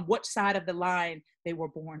depending on which side of the line they were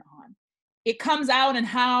born on. It comes out in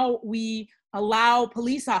how we allow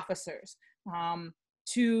police officers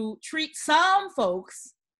to treat some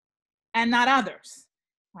folks and not others.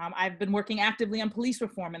 I've been working actively on police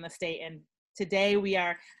reform in the state, and today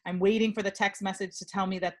I'm waiting for the text message to tell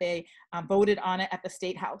me that they voted on it at the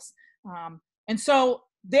State House. And so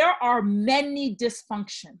there are many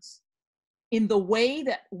dysfunctions in the way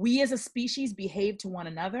that we as a species behave to one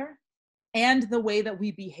another and the way that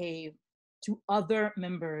we behave to other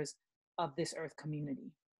members of this Earth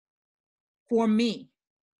community. For me,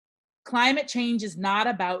 climate change is not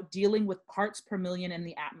about dealing with parts per million in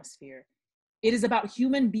the atmosphere. It is about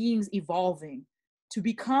human beings evolving to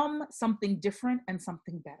become something different and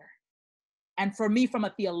something better. And for me, from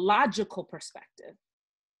a theological perspective,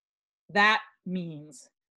 that means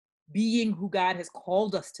being who God has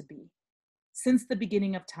called us to be since the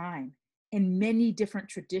beginning of time in many different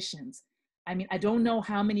traditions. I mean, I don't know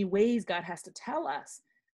how many ways God has to tell us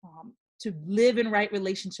to live in right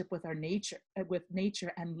relationship with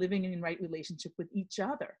nature and living in right relationship with each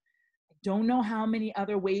other. I don't know how many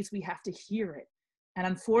other ways we have to hear it. And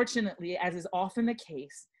unfortunately, as is often the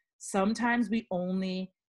case, sometimes we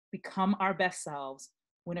only become our best selves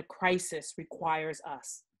when a crisis requires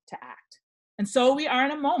us to act. And so we are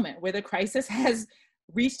in a moment where the crisis has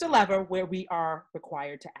reached a level where we are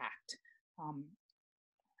required to act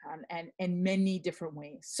and in many different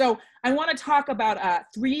ways. So I want to talk about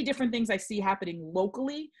 3 different things I see happening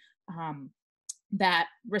locally that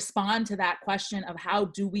respond to that question of how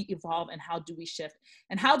do we evolve and how do we shift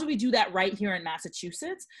and how do we do that right here in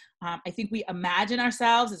Massachusetts. I think we imagine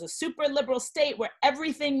ourselves as a super liberal state where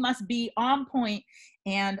everything must be on point,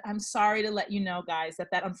 and I'm sorry to let you know, guys,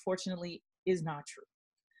 that unfortunately is not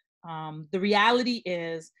true. The reality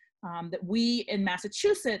is that we in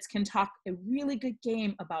Massachusetts can talk a really good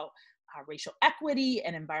game about racial equity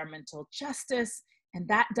and environmental justice, and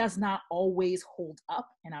that does not always hold up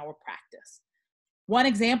in our practice. One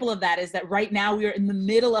example of that is that right now we are in the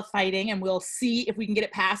middle of fighting, and we'll see if we can get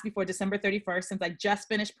it passed before December 31st. Since I just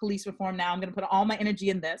finished police reform now, I'm going to put all my energy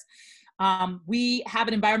in this. We have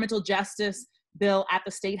an environmental justice bill at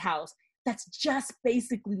the State House that's just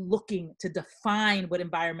basically looking to define what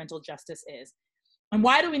environmental justice is. And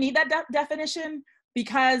why do we need that definition?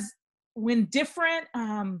 Because when different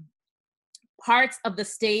parts of the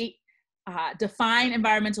state define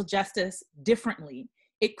environmental justice differently,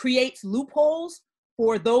 it creates loopholes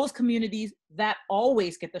for those communities that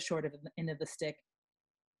always get the short end of the stick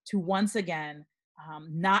to once again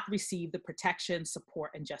not receive the protection, support,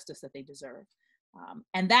 and justice that they deserve.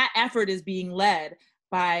 And that effort is being led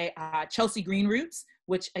by Chelsea Green Roots,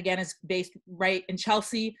 which again is based right in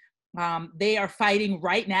Chelsea. They are fighting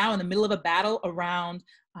right now in the middle of a battle around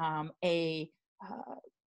a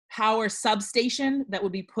power substation that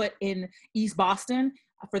would be put in East Boston.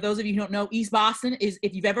 For those of you who don't know, East Boston is,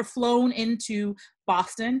 if you've ever flown into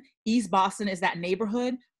Boston, East Boston is that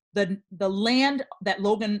neighborhood. The land that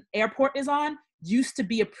Logan Airport is on used to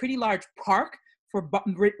be a pretty large park for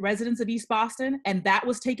residents of East Boston, and that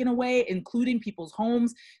was taken away, including people's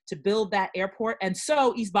homes, to build that airport. And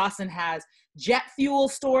so East Boston has jet fuel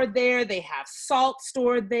stored there, they have salt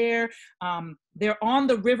stored there, they're on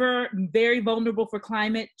the river, very vulnerable for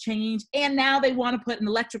climate change, and now they want to put an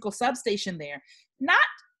electrical substation there, not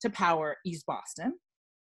to power East Boston,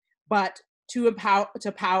 but to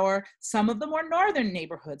power some of the more northern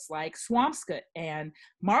neighborhoods like Swampscott and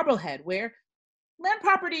Marblehead, where land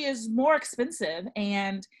property is more expensive,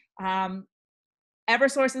 and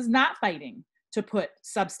Eversource is not fighting to put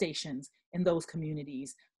substations in those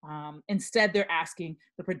communities. Instead, they're asking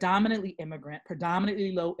the predominantly immigrant,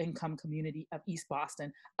 predominantly low-income community of East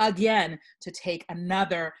Boston, again, to take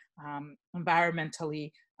another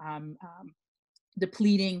environmentally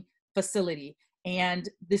depleting facility. And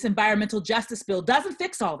this environmental justice bill doesn't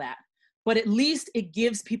fix all that, but at least it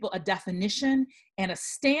gives people a definition and a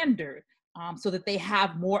standard so that they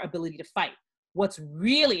have more ability to fight. What's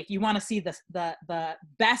really, if you want to see the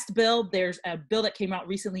best bill, there's a bill that came out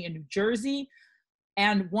recently in New Jersey,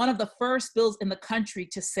 and one of the first bills in the country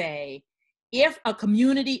to say, if a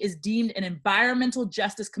community is deemed an environmental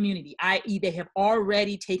justice community, i.e. they have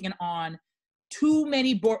already taken on too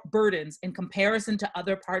many burdens in comparison to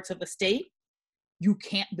other parts of the state, you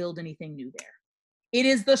can't build anything new there. It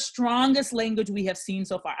is the strongest language we have seen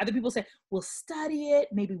so far. Other people say, we'll study it,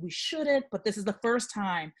 maybe we shouldn't, but this is the first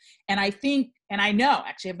time. And I think, and I know,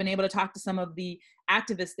 actually I've been able to talk to some of the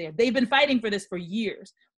activists there. They've been fighting for this for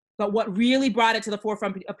years. But what really brought it to the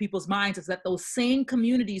forefront of people's minds is that those same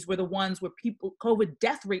communities were the ones where COVID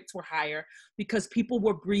death rates were higher because people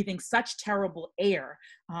were breathing such terrible air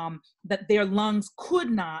that their lungs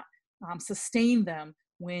could not sustain them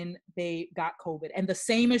when they got COVID. And the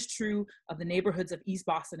same is true of the neighborhoods of East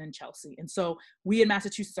Boston and Chelsea. And so we in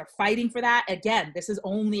Massachusetts are fighting for that. Again, this is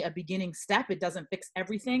only a beginning step. It doesn't fix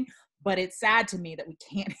everything, but it's sad to me that we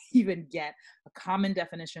can't even get a common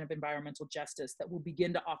definition of environmental justice that will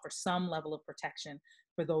begin to offer some level of protection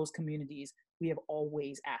for those communities we have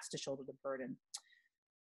always asked to shoulder the burden.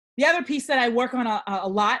 The other piece that I work on a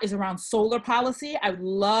lot is around solar policy. I would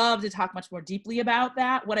love to talk much more deeply about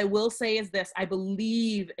that. What I will say is this: I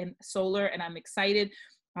believe in solar, and I'm excited.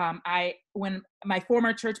 When my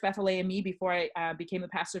former church, Bethel AME, before I became the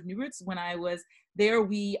pastor of New Roots, when I was there,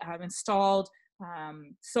 we installed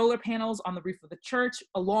solar panels on the roof of the church,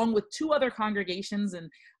 along with 2 other congregations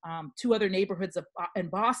and 2 other neighborhoods in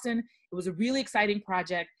Boston. It was a really exciting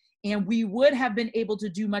project. And we would have been able to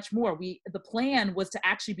do much more. The plan was to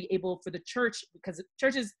actually be able for the church, because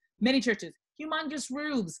churches, many churches, humongous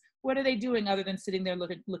roofs, what are they doing other than sitting there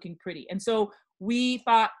looking pretty? And so we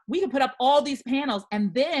thought we could put up all these panels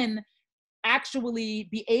and then actually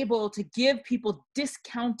be able to give people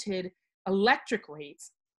discounted electric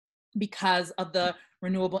rates because of the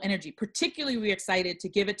renewable energy. Particularly, we're excited to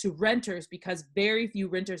give it to renters because very few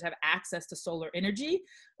renters have access to solar energy.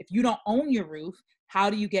 If you don't own your roof, how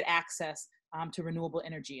do you get access to renewable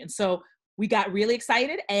energy? And so we got really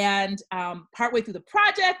excited, and partway through the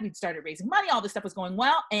project, we'd started raising money, all this stuff was going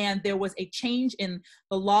well, and there was a change in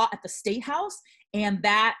the law at the State House, and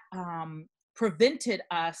that prevented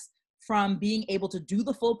us from being able to do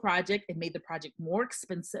the full project. It made the project more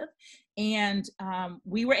expensive. And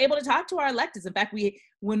we were able to talk to our electeds. In fact,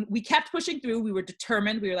 when we kept pushing through, we were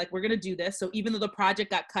determined, we were like, we're gonna do this. So even though the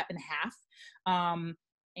project got cut in half,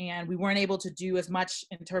 and we weren't able to do as much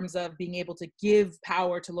in terms of being able to give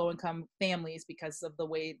power to low-income families because of the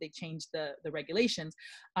way they changed the regulations,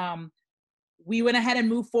 we went ahead and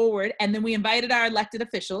moved forward, and then we invited our elected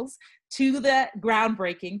officials to the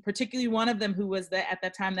groundbreaking, particularly one of them who was at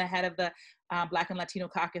that time the head of the Black and Latino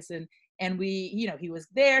caucus, and we, he was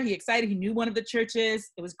there, he excited, he knew one of the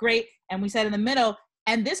churches, it was great, and we sat in the middle,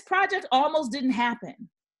 and this project almost didn't happen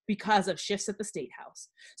because of shifts at the State House.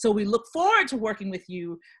 So we look forward to working with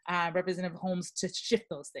you, Representative Holmes, to shift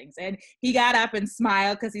those things. And he got up and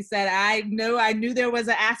smiled because he said, I knew there was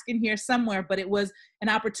an ask in here somewhere, but it was an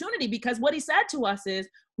opportunity, because what he said to us is,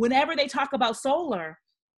 whenever they talk about solar,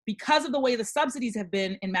 because of the way the subsidies have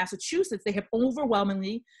been in Massachusetts, they have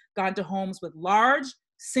overwhelmingly gone to homes with large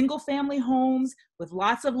single family homes with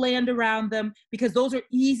lots of land around them, because those are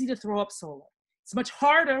easy to throw up solar. It's much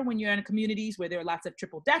harder when you're in communities where there are lots of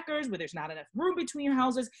triple deckers, where there's not enough room between your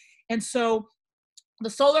houses. And so the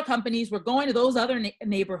solar companies were going to those other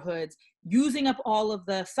neighborhoods, using up all of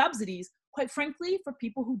the subsidies, quite frankly, for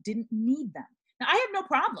people who didn't need them. Now, I have no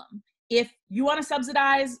problem if you want to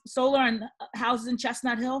subsidize solar on houses in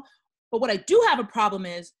Chestnut Hill, but what I do have a problem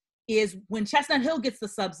is when Chestnut Hill gets the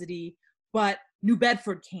subsidy, but New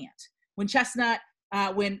Bedford can't. When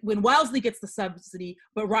when Wellesley gets the subsidy,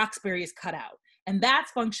 but Roxbury is cut out. And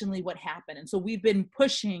that's functionally what happened. And so we've been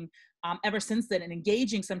pushing ever since then and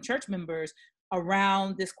engaging some church members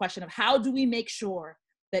around this question of how do we make sure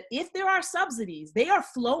that if there are subsidies, they are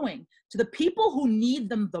flowing to the people who need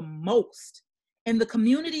them the most in the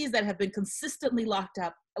communities that have been consistently locked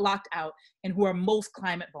out and who are most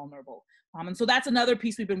climate vulnerable. And so that's another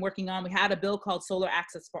piece we've been working on. We had a bill called Solar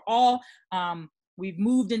Access for All. We've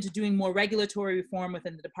moved into doing more regulatory reform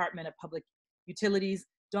within the Department of Public Utilities.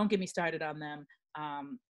 Don't get me started on them.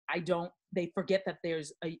 They forget that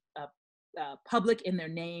there's a public in their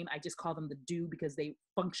name. I just call them the DO because they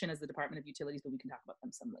function as the Department of Utilities, but we can talk about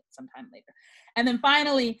them sometime later. And then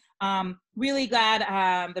finally, really glad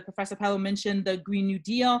that Professor Pellow mentioned the Green New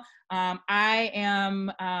Deal. I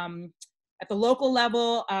am at the local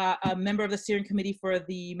level a member of the steering committee for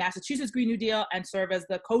the Massachusetts Green New Deal and serve as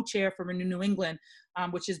the co-chair for Renew New England,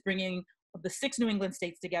 which is bringing the 6 New England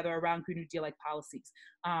states together around Green New Deal-like policies.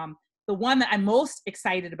 The one that I'm most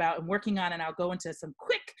excited about and working on, and I'll go into some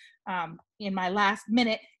quick in my last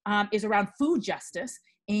minute, is around food justice.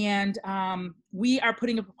 And we are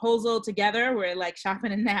putting a proposal together. We're like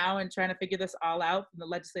shopping it now and trying to figure this all out in the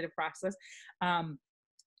legislative process,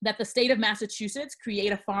 that the state of Massachusetts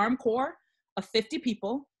create a farm corps of 50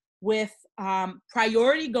 people with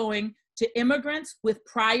priority going to immigrants with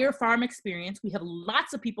prior farm experience. We have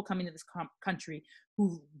lots of people coming to this country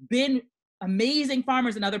who've been amazing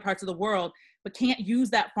farmers in other parts of the world, but can't use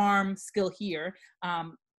that farm skill here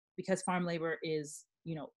because farm labor is,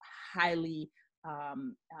 highly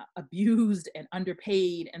abused and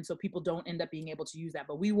underpaid. And so people don't end up being able to use that.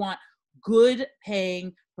 But we want good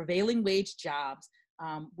paying, prevailing wage jobs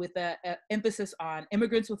with an emphasis on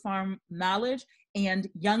immigrants with farm knowledge and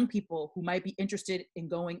young people who might be interested in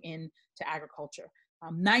going into agriculture.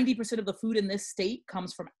 90% of the food in this state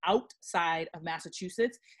comes from outside of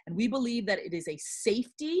Massachusetts, and we believe that it is a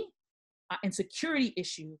safety and security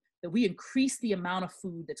issue that we increase the amount of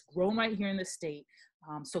food that's grown right here in the state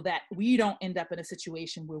so that we don't end up in a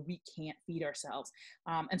situation where we can't feed ourselves.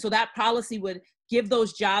 And so that policy would give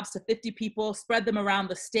those jobs to 50 people, spread them around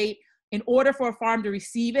the state. In order for a farm to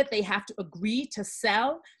receive it, they have to agree to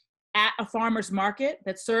sell at a farmer's market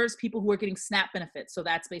that serves people who are getting SNAP benefits. So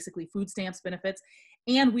that's basically food stamps benefits.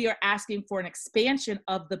 And we are asking for an expansion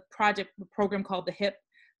of the program called the HIP,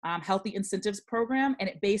 Healthy Incentives Program. And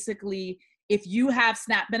it basically, if you have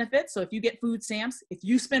SNAP benefits, so if you get food stamps, if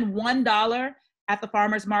you spend $1 at the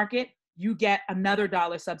farmer's market, you get another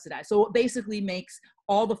 $1 subsidized. So it basically makes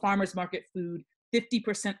all the farmer's market food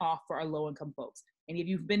 50% off for our low-income folks. And if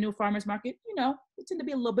you've been to a farmer's market, they tend to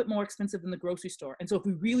be a little bit more expensive than the grocery store. And so if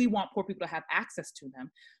we really want poor people to have access to them,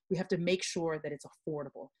 we have to make sure that it's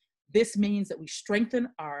affordable. This means that we strengthen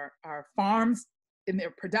our farms in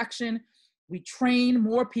their production. We train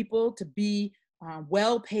more people to be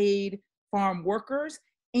well-paid farm workers,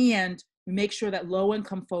 and we make sure that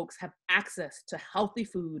low-income folks have access to healthy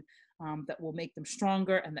food that will make them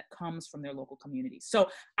stronger and that comes from their local communities. So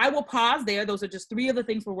I will pause there. Those are just 3 of the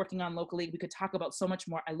things we're working on locally. We could talk about so much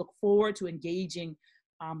more. I look forward to engaging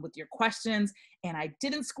with your questions. And I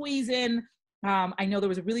didn't squeeze in, I know there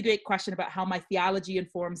was a really great question about how my theology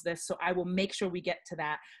informs this, so I will make sure we get to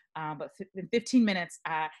that. But in 15 minutes,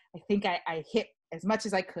 I think I hit as much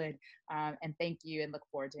as I could. And thank you, and look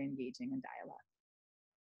forward to engaging in dialogue.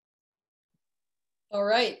 All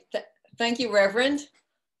right. Thank you, Reverend.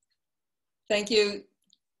 Thank you,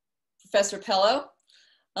 Professor Pellow.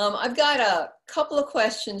 I've got a couple of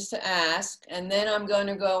questions to ask, and then I'm going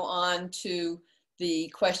to go on to the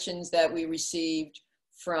questions that we received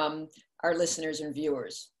from our listeners and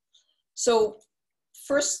viewers. So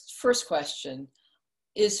first question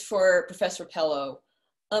is for Professor Pellow.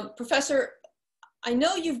 Professor, I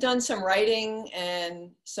know you've done some writing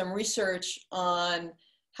and some research on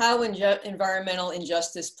how environmental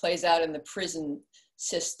injustice plays out in the prison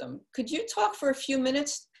system. Could you talk for a few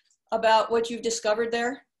minutes about what you've discovered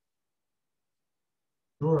there?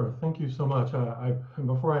 Sure, thank you so much.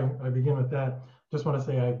 Before I begin with that, just want to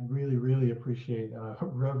say I really, really appreciate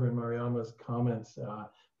Reverend Mariama's comments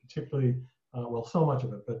particularly, well, so much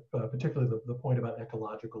of it, but particularly the point about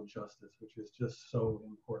ecological justice, which is just so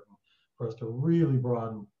important for us to really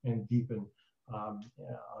broaden and deepen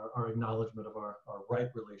our acknowledgement of our right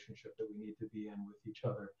relationship that we need to be in with each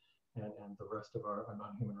other and the rest of our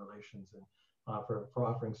non-human relations, and for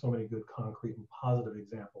offering so many good, concrete, and positive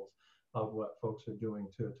examples of what folks are doing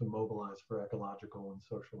to mobilize for ecological and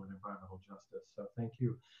social and environmental justice. So thank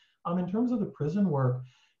you. In terms of the prison work,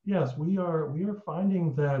 yes, we are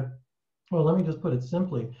finding that, well, let me just put it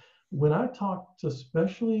simply. When I talk to,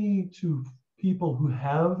 especially to people who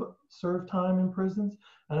have served time in prisons,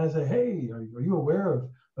 and I say, hey, are you aware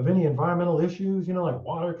of any environmental issues, like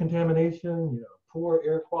water contamination, poor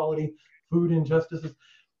air quality, food injustices?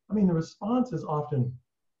 I mean, the response is often,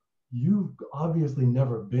 you've obviously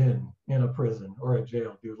never been in a prison or a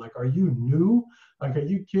jail, dude. Like, are you new? Like, are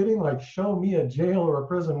you kidding? Like, show me a jail or a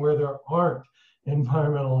prison where there aren't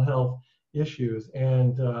environmental health issues.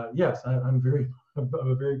 And yes, I'm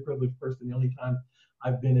a very privileged person. The only time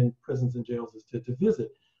I've been in prisons and jails is to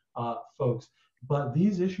visit folks. But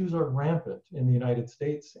these issues are rampant in the United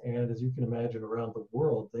States, and as you can imagine, around the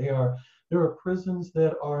world. There are prisons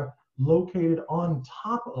that are located on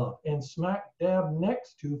top of and smack dab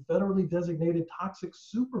next to federally designated toxic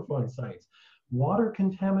Superfund sites. Water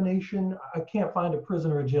contamination, I can't find a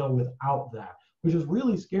prison or a jail without that, which is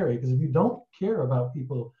really scary, because if you don't care about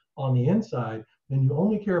people on the inside, then you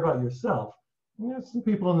only care about yourself. And there's some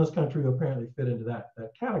people in this country who apparently fit into that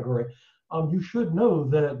category. You should know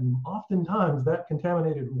that oftentimes that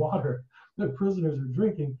contaminated water that prisoners are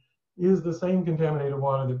drinking is the same contaminated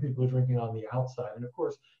water that people are drinking on the outside. And of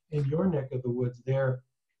course, in your neck of the woods there,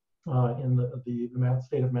 in the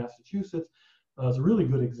state of Massachusetts, is a really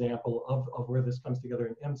good example of where this comes together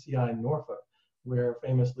in MCI Norfolk, where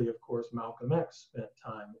famously, of course, Malcolm X spent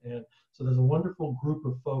time. And so there's a wonderful group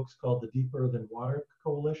of folks called the Deep Earth and Water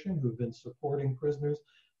Coalition who have been supporting prisoners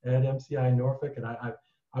at MCI Norfolk. And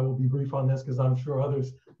I will be brief on this because I'm sure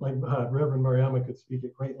others like Reverend Mariama could speak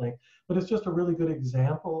at great length. But it's just a really good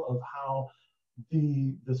example of how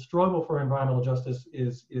the struggle for environmental justice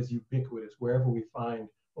is ubiquitous wherever we find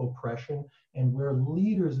oppression, and where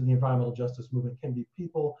leaders in the environmental justice movement can be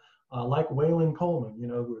people like Waylon Coleman,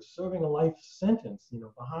 who is serving a life sentence,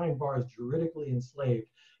 behind bars, juridically enslaved,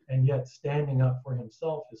 and yet standing up for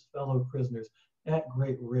himself, his fellow prisoners, at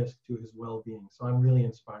great risk to his well-being. So I'm really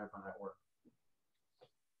inspired by that work.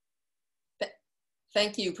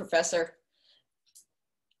 Thank you, Professor.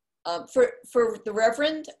 For the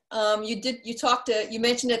Reverend, you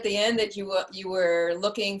mentioned at the end that you were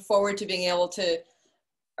looking forward to being able to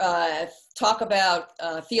talk about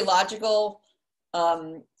theological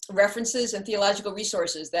references and theological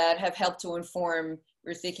resources that have helped to inform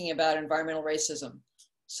your thinking about environmental racism.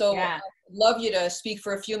 So yeah. I'd love you to speak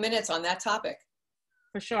for a few minutes on that topic.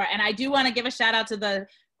 For sure. And I do want to give a shout out to the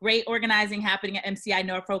great organizing happening at MCI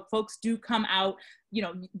Norfolk. Folks do come out,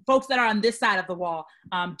 folks that are on this side of the wall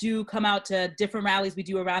do come out to different rallies we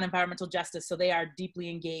do around environmental justice. So they are deeply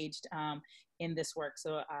engaged in this work.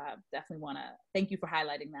 So definitely want to thank you for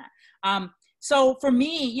highlighting that. So for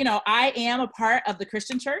me, I am a part of the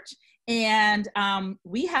Christian church, and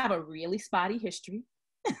we have a really spotty history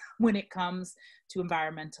when it comes to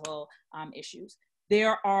environmental issues.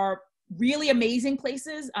 There are really amazing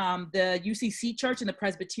places. The UCC Church and the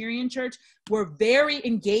Presbyterian Church were very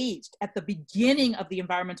engaged at the beginning of the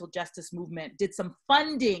environmental justice movement, did some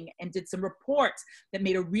funding and did some reports that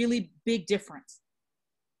made a really big difference.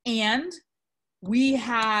 And we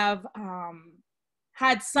have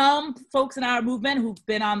had some folks in our movement who've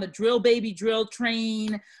been on the drill baby drill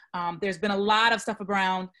train. There's been a lot of stuff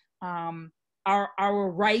around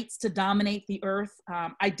our rights to dominate the earth.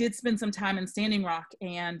 I did spend some time in Standing Rock,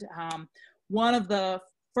 and one of the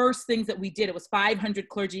first things that we did, it was 500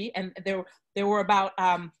 clergy, and there were about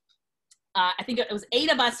I think it was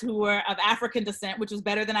 8 of us who were of African descent, which was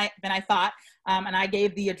better than I thought, and I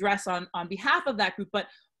gave the address on behalf of that group. But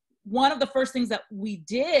one of the first things that we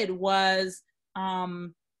did was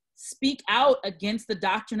speak out against the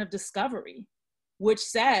doctrine of discovery, which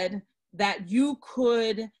said that you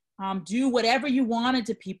could do whatever you wanted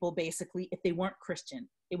to people, basically, if they weren't Christian.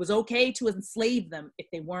 It was okay to enslave them if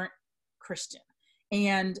they weren't Christian.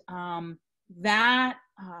 And that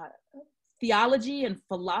theology and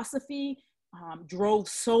philosophy drove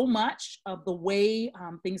so much of the way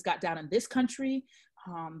things got down in this country,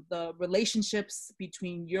 the relationships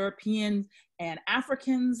between Europeans and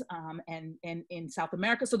Africans and in South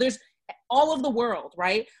America. So there's all of the world,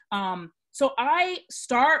 right? So I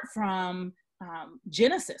start from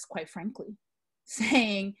Genesis, quite frankly,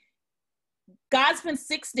 saying God spent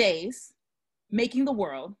 6 days making the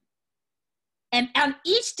world, And on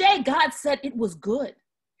each day, God said it was good.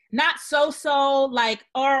 Not so-so, like,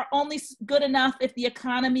 or only good enough if the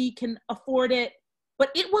economy can afford it,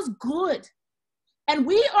 but it was good. And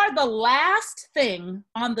we are the last thing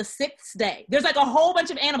on the 6th day. There's like a whole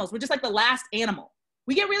bunch of animals. We're just like the last animal.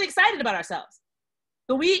 We get really excited about ourselves.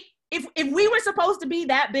 But if we were supposed to be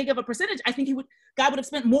that big of a percentage, I think God would have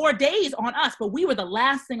spent more days on us, but we were the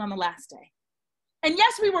last thing on the last day. And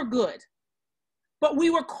yes, we were good, but we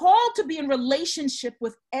were called to be in relationship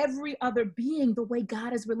with every other being the way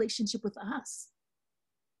God has relationship with us.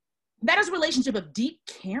 That is a relationship of deep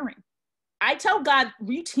caring. I tell God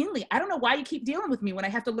routinely, I don't know why you keep dealing with me when I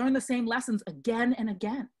have to learn the same lessons again and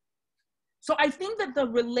again. So I think that the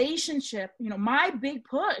relationship, my big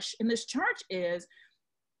push in this church is,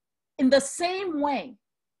 in the same way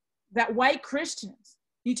that white Christians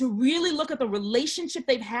need to really look at the relationship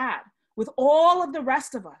they've had with all of the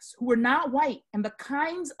rest of us who are not white and the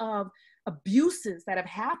kinds of abuses that have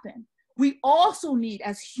happened, we also need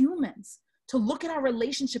as humans to look at our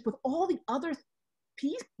relationship with all the other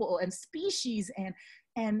people and species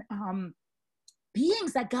and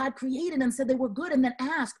beings that God created and said they were good, and then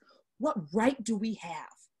ask, what right do we have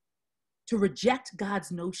to reject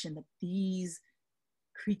God's notion that these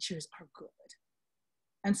creatures are good?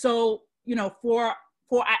 And so, and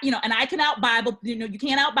I can out-Bible, you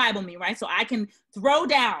can't out-Bible me, right? So I can throw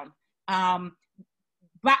down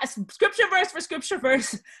scripture verse for scripture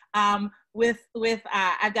verse with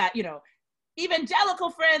I've got, evangelical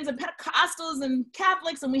friends and Pentecostals and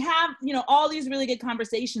Catholics, and we have, all these really good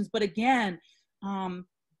conversations. But again,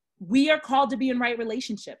 we are called to be in right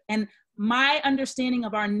relationship. And my understanding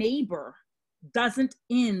of our neighbor doesn't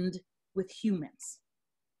end with humans.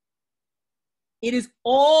 It is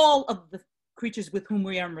all of the creatures with whom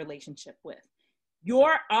we are in relationship with.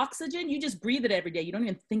 Your oxygen, you just breathe it every day. You don't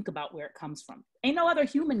even think about where it comes from. Ain't no other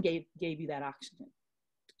human gave you that oxygen.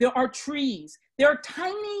 There are trees. There are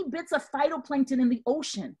tiny bits of phytoplankton in the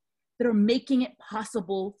ocean that are making it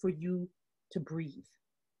possible for you to breathe.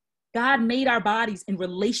 God made our bodies in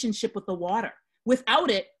relationship with the water. Without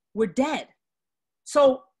it, we're dead.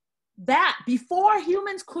 So that before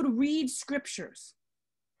humans could read scriptures,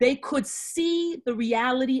 they could see the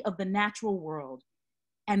reality of the natural world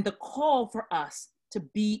and the call for us to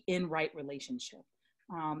be in right relationship.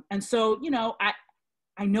 And so,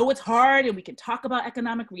 I know it's hard and we can talk about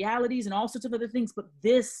economic realities and all sorts of other things, but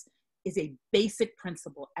this is a basic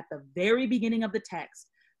principle at the very beginning of the text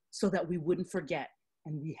so that we wouldn't forget.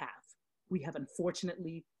 And we have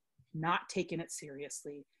unfortunately not taken it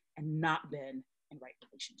seriously and not been in right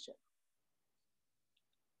relationship.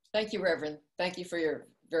 Thank you, Reverend. Thank you for your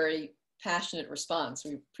very passionate response.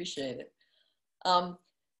 We appreciate it.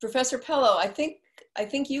 Professor Pellow, I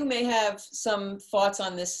think you may have some thoughts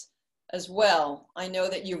on this as well. I know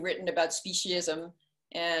that you've written about speciesism,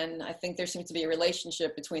 and I think there seems to be a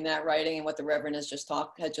relationship between that writing and what the Reverend has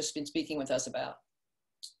just been speaking with us about.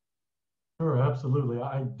 Sure, absolutely.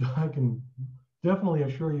 I can definitely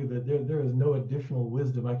assure you that there is no additional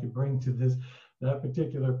wisdom I could bring to that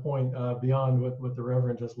particular point beyond what the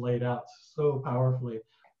Reverend just laid out so powerfully.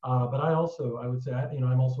 But I would say,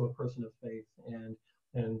 I'm also a person of faith,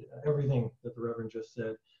 and everything that the Reverend just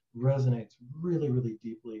said resonates really, really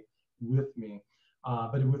deeply with me.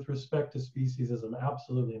 But with respect to speciesism,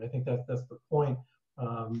 absolutely. And I think that's the point,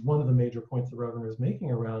 one of the major points the Reverend is making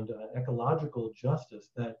around ecological justice,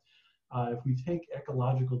 that if we take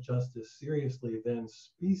ecological justice seriously, then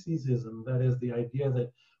speciesism, that is the idea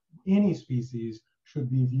that any species should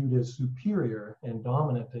be viewed as superior and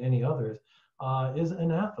dominant to any others, is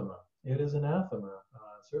anathema. It is anathema,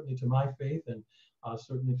 certainly to my faith, and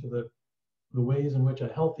certainly to the ways in which a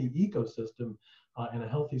healthy ecosystem and a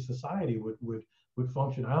healthy society would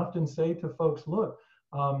function. I often say to folks, look,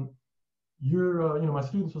 my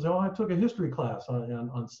students will say, oh, I took a history class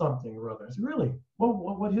on something or other. I said, really? Well,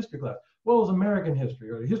 what history class? Well, it was American history,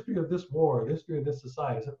 or the history of this war, or the history of this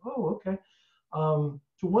society. I said, oh, okay.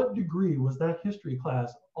 To what degree was that history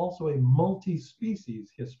class also a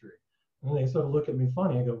multi-species history? And they sort of look at me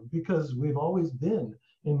funny. I go, because we've always been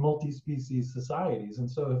in multi-species societies. And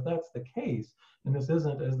so if that's the case, and this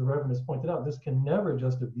isn't, as the Reverend has pointed out, this can never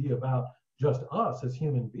just be about just us as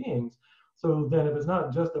human beings. So then if it's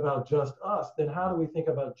not just about just us, then how do we think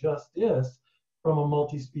about justice from a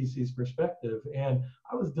multi-species perspective? And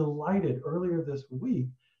I was delighted earlier this week,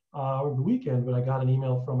 or the weekend, when I got an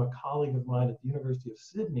email from a colleague of mine at the University of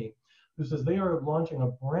Sydney who says they are launching a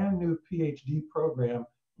brand new PhD program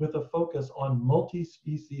with a focus on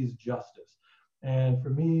multi-species justice. And for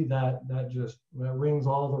me, that rings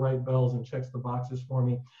all the right bells and checks the boxes for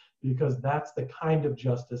me, because that's the kind of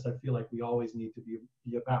justice I feel like we always need to be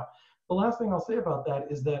about. The last thing I'll say about that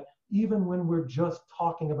is that even when we're just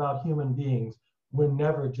talking about human beings, we're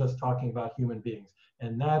never just talking about human beings.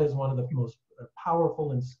 And that is one of the most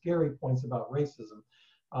powerful and scary points about racism.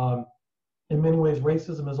 In many ways,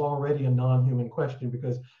 racism is already a non-human question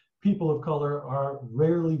because people of color are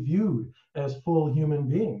rarely viewed as full human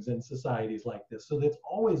beings in societies like this. So it's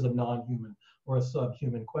always a non-human or a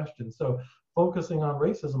subhuman question. So focusing on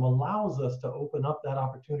racism allows us to open up that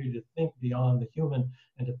opportunity to think beyond the human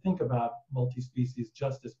and to think about multi-species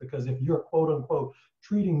justice. Because if you're quote unquote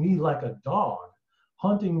treating me like a dog,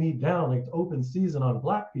 hunting me down like open season on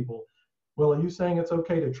Black people, well, are you saying it's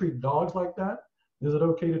okay to treat dogs like that? Is it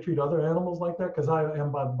okay to treat other animals like that? Because I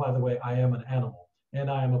am, by the way, I am an animal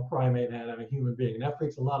and I am a primate and I'm a human being. And that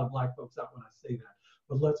freaks a lot of Black folks out when I say that.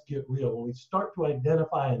 But let's get real. When we start to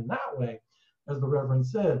identify in that way, as the Reverend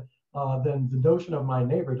said, then the notion of my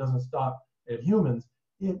neighbor doesn't stop at humans.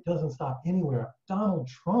 It doesn't stop anywhere. Donald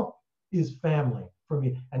Trump is family for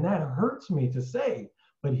me. And that hurts me to say,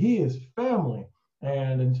 but he is family.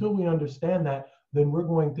 And until we understand that, then we're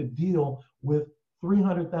going to deal with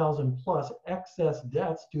 300,000 plus excess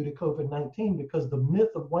deaths due to COVID-19 because the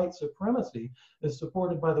myth of white supremacy is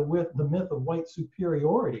supported by the myth of white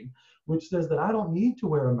superiority, which says that I don't need to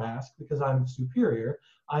wear a mask because I'm superior,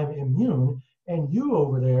 I'm immune, and you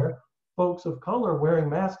over there, folks of color wearing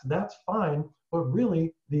masks, that's fine, but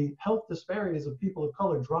really the health disparities of people of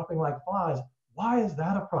color dropping like flies, why is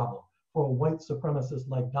that a problem for a white supremacist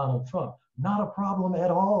like Donald Trump? Not a problem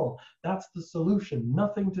at all. That's the solution,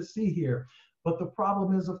 nothing to see here. But the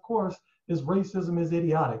problem is, of course, is racism is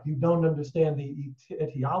idiotic. You don't understand the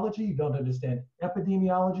etiology, you don't understand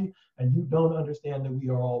epidemiology, and you don't understand that we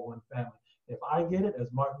are all one family. If I get it,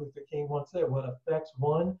 as Martin Luther King once said, what affects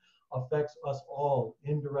one affects us all,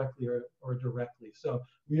 indirectly or directly. So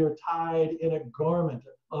we are tied in a garment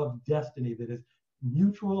of destiny that is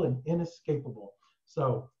mutual and inescapable.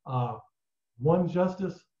 So one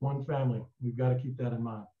justice, one family. We've got to keep that in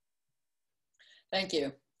mind. Thank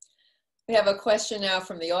you. We have a question now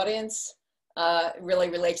from the audience. It really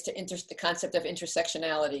relates to the concept of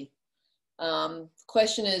intersectionality.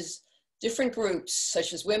 Question is, different groups,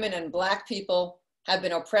 such as women and Black people, have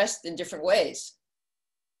been oppressed in different ways.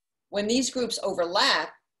 When these groups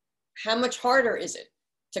overlap, how much harder is it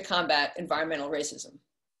to combat environmental racism?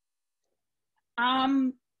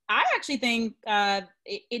 I actually think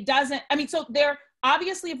it doesn't, I mean, so there,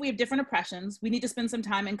 obviously if we have different oppressions, we need to spend some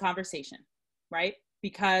time in conversation, right?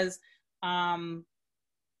 Because I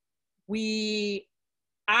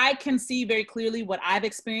can see very clearly what I've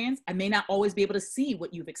experienced. I may not always be able to see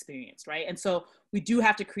what you've experienced, right? And so we do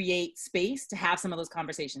have to create space to have some of those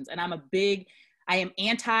conversations. And I am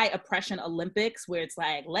anti-oppression Olympics, where it's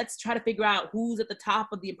like, let's try to figure out who's at the top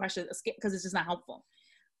of the oppression, because it's just not helpful.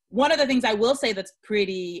 One of the things I will say that's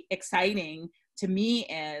pretty exciting to me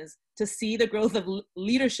is to see the growth of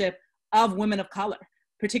leadership of women of color,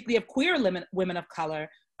 particularly of queer women of color,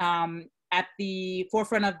 at the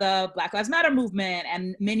forefront of the Black Lives Matter movement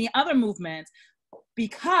and many other movements,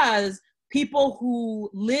 because people who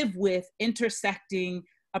live with intersecting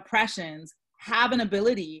oppressions have an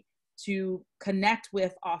ability to connect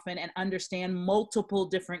with often and understand multiple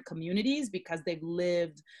different communities because they've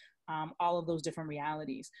lived all of those different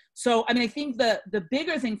realities. So, I mean, I think the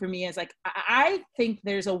bigger thing for me is like, I think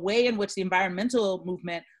there's a way in which the environmental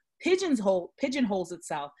movement pigeonholes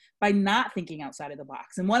itself by not thinking outside of the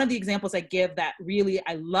box. And one of the examples I give that really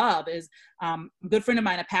I love is a good friend of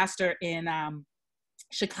mine, a pastor in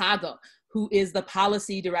Chicago, who is the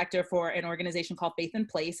policy director for an organization called Faith in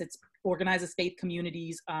Place. It organizes faith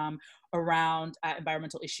communities around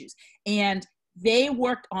environmental issues. And they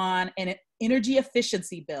worked on an energy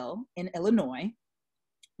efficiency bill in Illinois,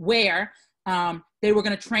 where they were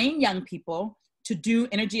going to train young people to do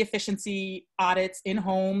energy efficiency audits in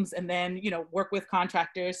homes and then, work with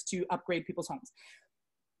contractors to upgrade people's homes.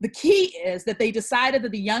 The key is that they decided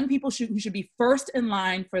that the young people who should be first in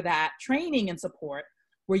line for that training and support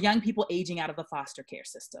were young people aging out of the foster care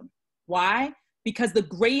system. Why? Because the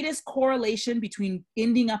greatest correlation between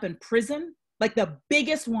ending up in prison, like the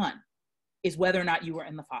biggest one, is whether or not you were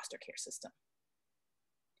in the foster care system.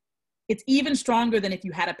 It's even stronger than if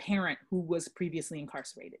you had a parent who was previously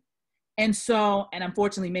incarcerated. And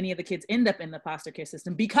unfortunately, many of the kids end up in the foster care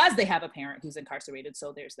system because they have a parent who's incarcerated.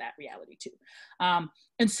 So there's that reality too.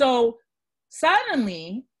 And so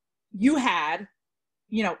suddenly you had,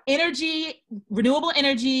 energy, renewable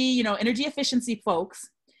energy, energy efficiency folks.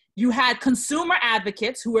 You had consumer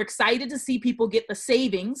advocates who were excited to see people get the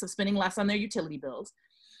savings of spending less on their utility bills.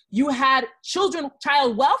 You had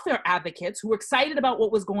child welfare advocates who were excited about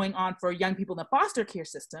what was going on for young people in the foster care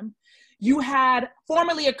system. You had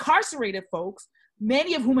formerly incarcerated folks,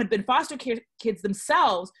 many of whom had been foster care kids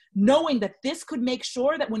themselves, knowing that this could make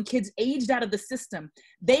sure that when kids aged out of the system,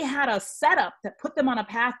 they had a setup that put them on a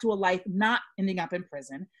path to a life not ending up in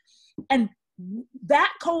prison. And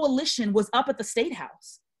that coalition was up at the State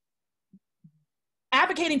House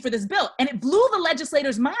advocating for this bill. And it blew the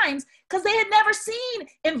legislators' minds because they had never seen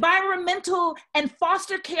environmental and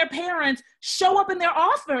foster care parents show up in their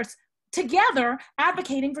office together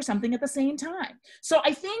advocating for something at the same time. So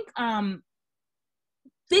I think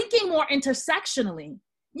thinking more intersectionally,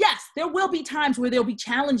 yes, there will be times where there'll be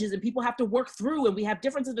challenges and people have to work through and we have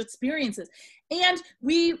differences of experiences. And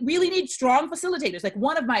we really need strong facilitators. Like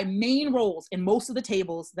one of my main roles in most of the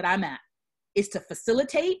tables that I'm at is to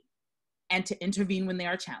facilitate and to intervene when there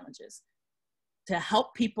are challenges, to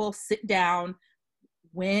help people sit down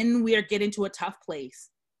when we are getting to a tough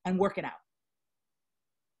place and work it out.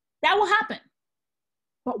 That will happen.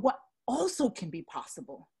 But what also can be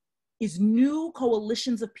possible is new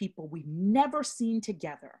coalitions of people we've never seen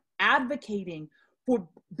together, advocating for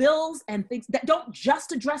bills and things that don't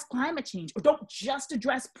just address climate change or don't just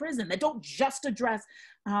address prison, that don't just address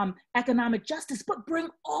economic justice, but bring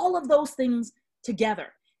all of those things together.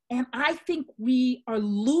 And I think we are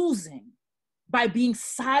losing by being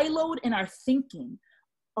siloed in our thinking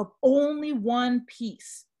of only one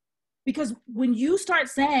piece. Because when you start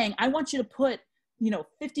saying, I want you to put,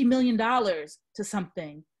 $50 million to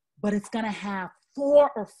something, but it's gonna have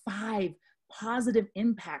 4 or 5 positive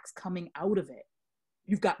impacts coming out of it,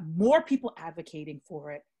 you've got more people advocating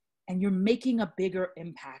for it, and you're making a bigger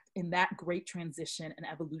impact in that great transition and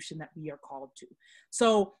evolution that we are called to.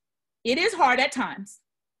 So it is hard at times.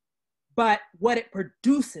 But what it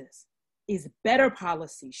produces is better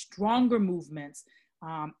policy, stronger movements,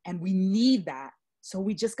 and we need that. So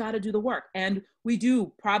we just got to do the work. And we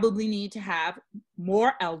do probably need to have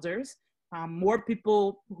more elders, more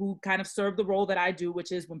people who kind of serve the role that I do,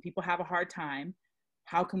 which is when people have a hard time,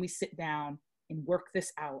 how can we sit down and work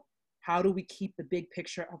this out? How do we keep the big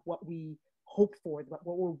picture of what we hope for,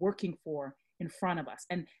 what we're working for in front of us?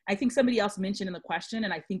 And I think somebody else mentioned in the question,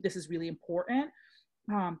 and I think this is really important,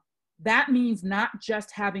 that means not just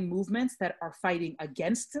having movements that are fighting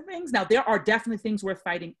against things. Now, there are definitely things worth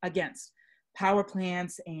fighting against, power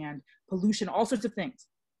plants and pollution, all sorts of things,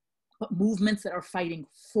 but movements that are fighting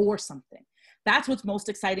for something. That's what's most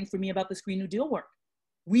exciting for me about this Green New Deal work.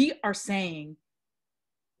 We are saying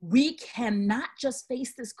we cannot just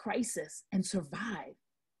face this crisis and survive.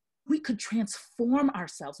 We could transform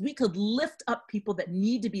ourselves. We could lift up people that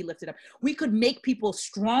need to be lifted up. We could make people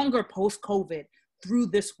stronger post-COVID through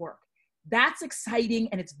this work. That's exciting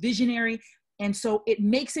and it's visionary. And so it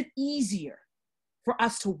makes it easier for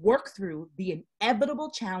us to work through the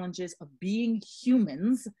inevitable challenges of being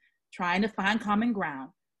humans, trying to find common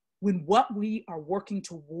ground, when what we are working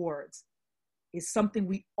towards is something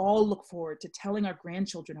we all look forward to telling our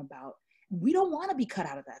grandchildren about. And we don't want to be cut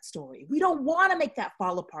out of that story. We don't want to make that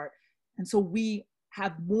fall apart. And so we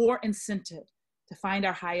have more incentive to find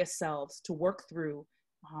our highest selves, to work through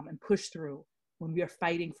and push through when we are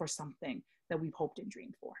fighting for something that we've hoped and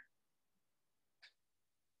dreamed for.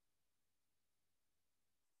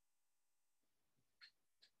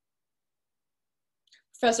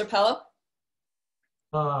 Professor Pellow?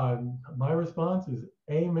 My response is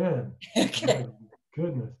amen. Okay. My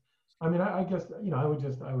goodness. I mean, I guess,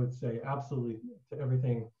 I would say absolutely to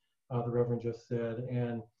everything the Reverend just said.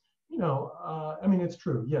 And, I mean, it's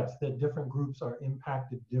true, yes, that different groups are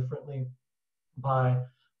impacted differently by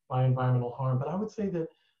environmental harm. But I would say that,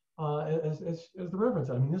 as the Reverend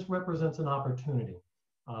said, I mean, this represents an opportunity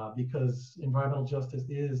because environmental justice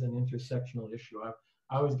is an intersectional issue.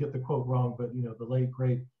 I always get the quote wrong, but the late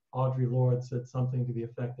great Audre Lorde said something to the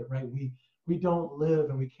effect that, right, we don't live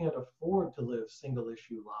and we can't afford to live single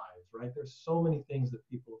issue lives, right? There's so many things that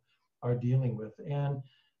people are dealing with. And,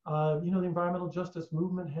 the environmental justice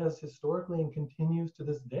movement has historically and continues to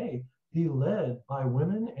this day be led by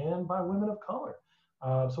women and by women of color.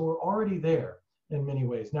 So we're already there in many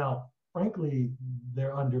ways. Now, frankly,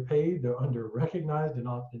 they're underpaid, they're under-recognized and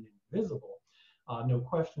often invisible. No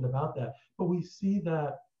question about that. But we see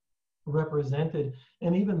that represented,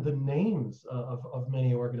 and even the names of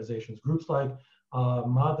many organizations, groups like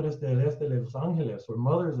Madres del Este de Los Angeles or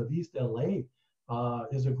Mothers of East LA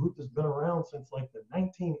is a group that's been around since like the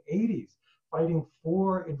 1980s, fighting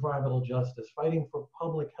for environmental justice, fighting for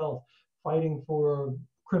public health, fighting for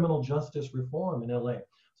criminal justice reform in LA.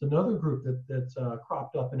 It's another group that's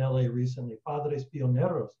cropped up in LA recently, Padres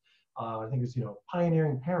Pioneros, I think it's,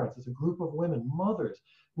 Pioneering Parents. It's a group of women, mothers,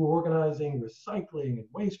 who are organizing recycling and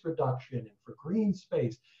waste reduction and for green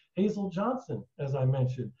space. Hazel Johnson, as I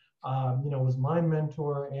mentioned, was my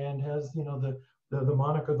mentor and has, the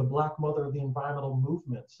moniker, the Black Mother of the environmental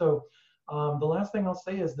movement. So the last thing I'll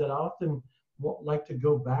say is that I often like to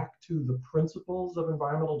go back to the principles of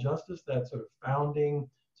environmental justice, that sort of founding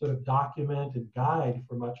sort of document and guide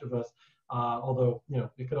for much of us, although,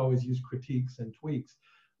 it could always use critiques and tweaks.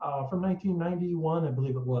 From 1991, I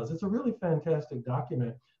believe it was. It's a really fantastic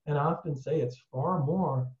document, and I often say it's far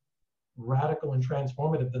more radical and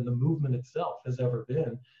transformative than the movement itself has ever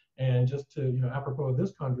been. And just to, apropos of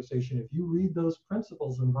this conversation, if you read those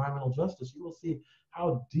principles of environmental justice, you will see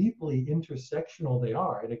how deeply intersectional they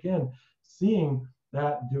are. And again, seeing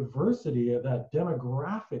that diversity, that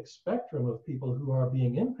demographic spectrum of people who are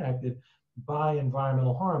being impacted by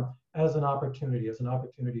environmental harm as an opportunity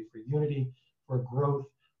for unity, for growth,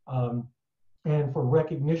 and for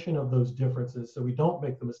recognition of those differences, so we don't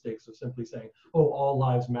make the mistakes of simply saying, oh, all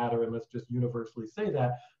lives matter and let's just universally say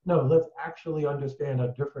that. No, let's actually understand how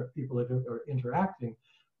different people are interacting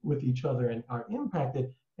with each other and are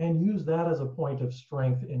impacted, and use that as a point of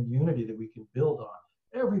strength and unity that we can build on.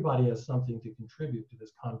 Everybody has something to contribute to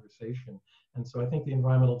this conversation. And so I think the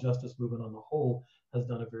environmental justice movement on the whole has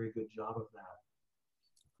done a very good job of that.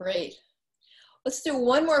 Great. Let's do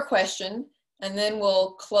one more question, and then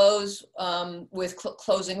we'll close with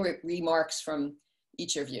closing remarks from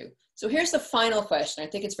each of you. So here's the final question. I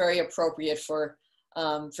think it's very appropriate for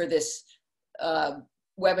this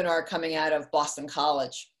webinar coming out of Boston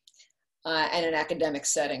College and an academic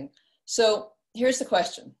setting. So here's the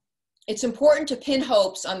question. It's important to pin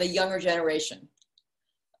hopes on the younger generation.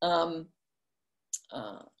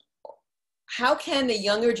 How can the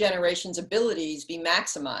younger generation's abilities be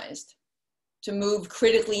maximized to move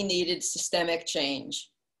critically needed systemic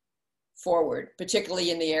change forward,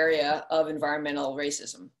 particularly in the area of environmental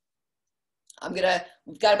racism?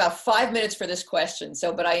 We've got about 5 minutes for this question,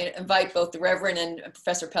 but I invite both the Reverend and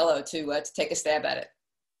Professor Pellow to take a stab at it.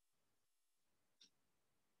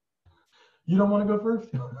 You don't want to go first?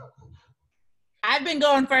 I've been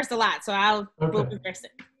going first a lot, so I'll go first.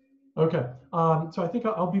 Okay, so I think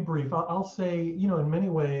I'll be brief. I'll say, in many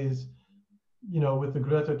ways, with the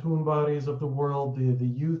Greta Thunbergs of the world, the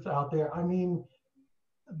youth out there, I mean,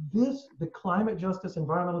 the climate justice,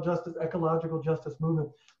 environmental justice, ecological justice movement,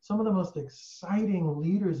 some of the most exciting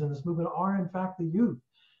leaders in this movement are in fact the youth.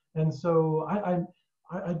 And so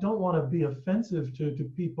I don't want to be offensive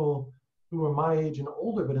to people who are my age and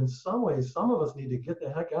older, but in some ways, some of us need to get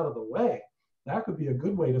the heck out of the way. That could be a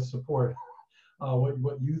good way to support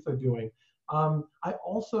what youth are doing. I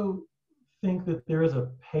also think that there is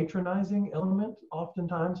a patronizing element.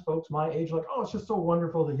 Oftentimes, folks my age are like, oh, it's just so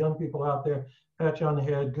wonderful, the young people out there, pat you on the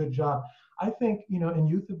head, good job. I think, and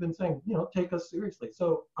youth have been saying, take us seriously.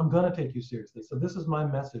 So I'm gonna take you seriously. So this is my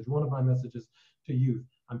message, one of my messages to youth.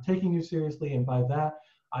 I'm taking you seriously, and by that,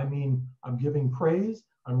 I mean, I'm giving praise,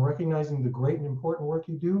 I'm recognizing the great and important work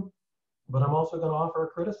you do, but I'm also gonna offer a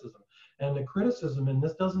criticism. And the criticism, and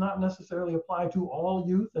this does not necessarily apply to all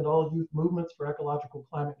youth and all youth movements for ecological,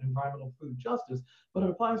 climate, and environmental food justice, but it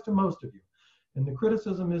applies to most of you. And the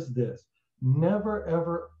criticism is this: never,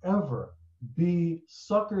 ever, ever be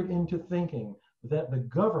suckered into thinking that the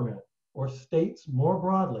government or states more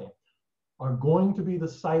broadly are going to be the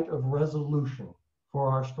site of resolution for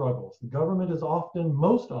our struggles. The government is often,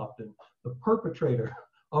 most often, the perpetrator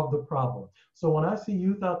of the problem. So when I see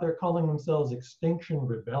youth out there calling themselves Extinction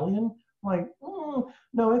Rebellion, like,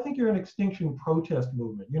 no, I think you're an extinction protest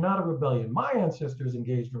movement. You're not a rebellion. My ancestors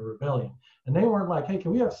engaged in a rebellion, and they weren't like, hey,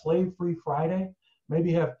 can we have slave-free Friday?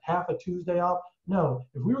 Maybe have half a Tuesday off? No,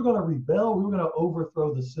 if we were gonna rebel, we were gonna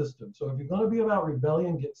overthrow the system. So if you're gonna be about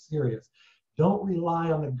rebellion, get serious. Don't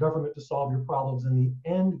rely on the government to solve your problems, and the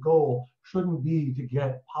end goal shouldn't be to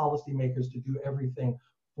get policymakers to do everything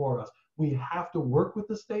for us. We have to work with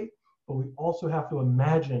the state, but we also have to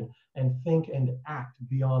imagine and think and act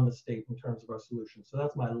beyond the state in terms of our solutions. So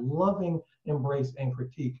that's my loving embrace and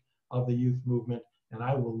critique of the youth movement, and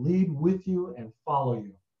I will lead with you and follow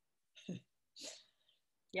you.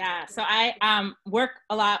 Yeah, so I work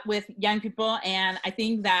a lot with young people, and I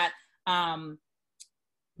think that,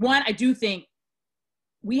 one, I do think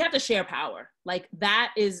we have to share power. Like,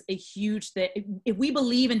 that is a huge thing. If we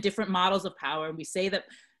believe in different models of power, and we say that,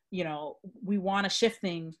 we want to shift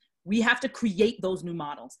things, we have to create those new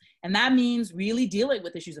models. And that means really dealing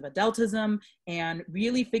with issues of adultism and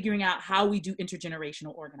really figuring out how we do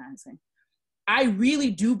intergenerational organizing. I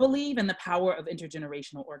really do believe in the power of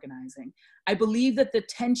intergenerational organizing. I believe that the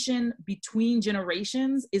tension between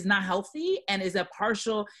generations is not healthy and is a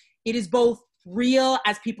partial It is both real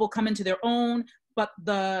as people come into their own, but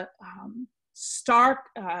the stark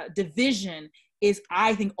division is,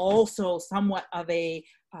 I think, also somewhat of a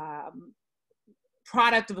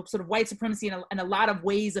product of sort of white supremacy and a lot of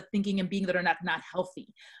ways of thinking and being that are not healthy.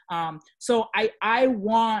 So I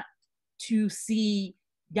want to see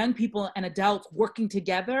young people and adults working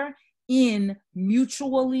together in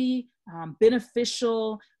mutually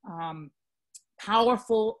beneficial,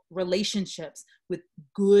 powerful relationships with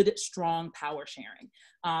good, strong power sharing.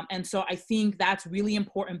 And so I think that's really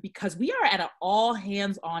important because we are at an all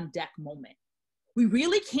hands on deck moment. We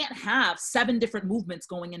really can't have 7 different movements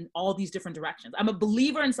going in all these different directions. I'm a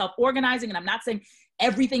believer in self-organizing, and I'm not saying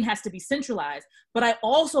everything has to be centralized, but I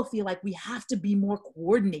also feel like we have to be more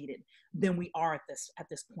coordinated than we are at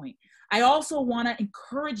this point. I also want to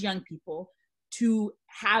encourage young people to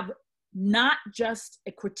have not just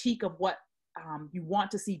a critique of what you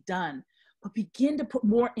want to see done, but begin to put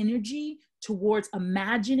more energy towards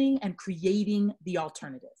imagining and creating the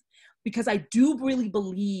alternative. Because I do really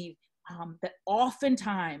believe that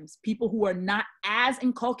oftentimes people who are not as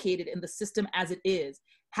inculcated in the system as it is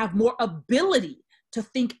have more ability to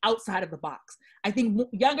think outside of the box. I think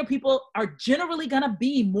younger people are generally gonna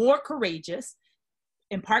be more courageous,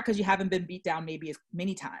 in part because you haven't been beat down maybe as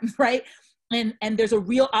many times, right? And there's a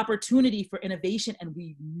real opportunity for innovation, and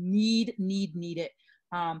we need it.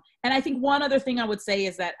 And I think one other thing I would say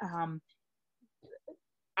is that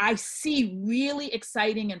I see really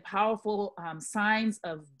exciting and powerful signs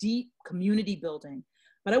of deep community building,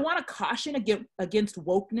 but I want to caution against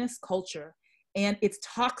wokeness culture and its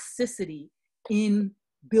toxicity in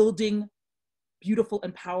building beautiful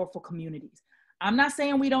and powerful communities. I'm not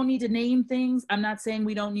saying we don't need to name things. I'm not saying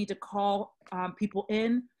we don't need to call people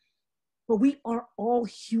in, but we are all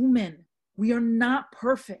human. We are not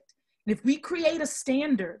perfect. And if we create a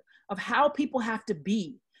standard of how people have to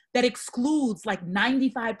be that excludes like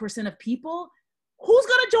 95% of people, who's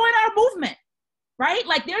gonna join our movement, right?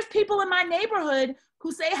 Like there's people in my neighborhood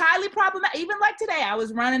who say highly problematic, even like today, I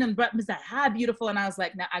was running and Brett was like, hi, beautiful. And I was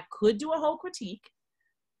like, now I could do a whole critique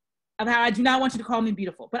of how I do not want you to call me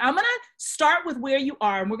beautiful, but I'm gonna start with where you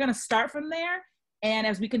are and we're gonna start from there. And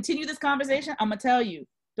as we continue this conversation, I'm gonna tell you,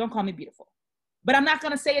 don't call me beautiful. But I'm not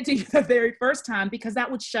gonna say it to you the very first time because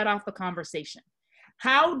that would shut off the conversation.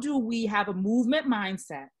 How do we have a movement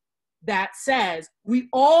mindset that says we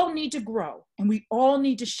all need to grow and we all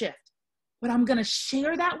need to shift? But I'm gonna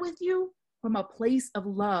share that with you from a place of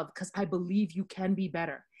love because I believe you can be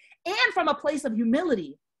better. And from a place of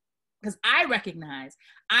humility, because I recognize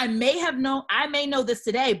I may know this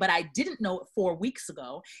today, but I didn't know it 4 weeks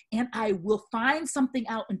ago. And I will find something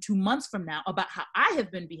out in 2 months from now about how I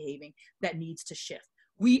have been behaving that needs to shift.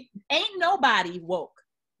 We ain't nobody woke.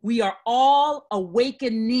 We are all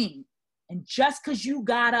awakening. And just because you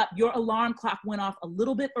got up, your alarm clock went off a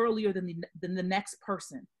little bit earlier than the next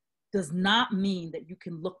person does not mean that you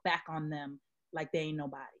can look back on them like they ain't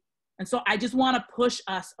nobody. And so I just want to push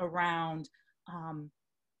us around,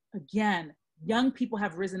 again, young people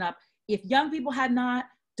have risen up. If young people had not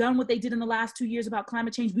done what they did in the last 2 years about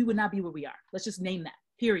climate change, we would not be where we are. Let's just name that,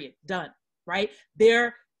 period, done, right?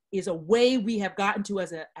 There is a way we have gotten to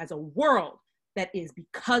as a world that is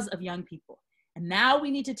because of young people. And now we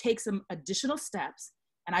need to take some additional steps.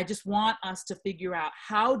 And I just want us to figure out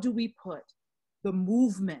how do we put the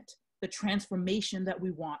movement, the transformation that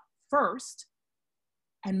we want first,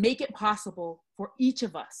 and make it possible for each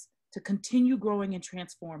of us to continue growing and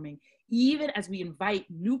transforming, even as we invite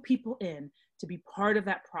new people in to be part of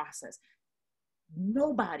that process.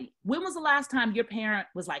 Nobody, when was the last time your parent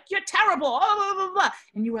was like, you're terrible, blah, blah, blah, blah,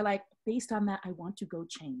 and you were like, based on that, I want to go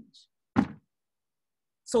change.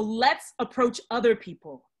 So let's approach other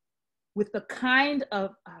people with the kind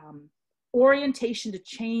of orientation to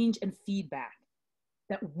change and feedback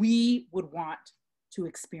that we would want to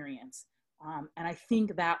experience. And I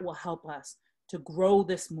think that will help us to grow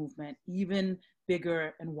this movement even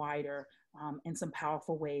bigger and wider in some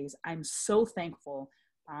powerful ways. I'm so thankful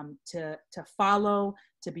to follow,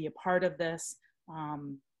 to be a part of this.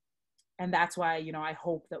 And that's why, I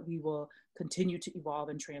hope that we will continue to evolve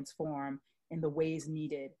and transform in the ways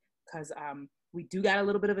needed, because we do got a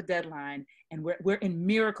little bit of a deadline and we're in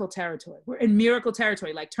miracle territory. We're in miracle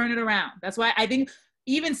territory, like turn it around. That's why I think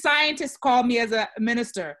even scientists call me as a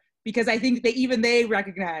minister, because I think they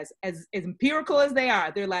recognize as empirical as they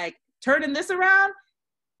are, they're like, turning this around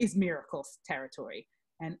is miracles territory.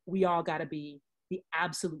 And we all gotta be the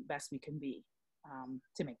absolute best we can be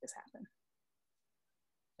to make this happen.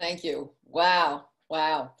 Thank you. Wow.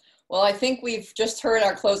 Wow. Well, I think we've just heard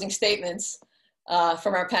our closing statements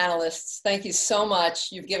from our panelists. Thank you so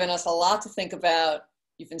much. You've given us a lot to think about.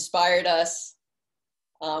 You've inspired us.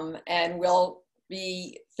 And we'll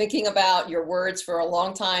be thinking about your words for a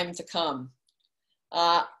long time to come.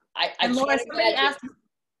 And Laura, somebody asked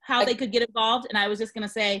how they could get involved, and I was just going to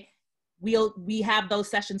say, we have those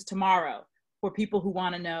sessions tomorrow for people who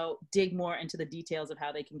want to know, dig more into the details of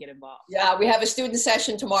how they can get involved. Yeah, we have a student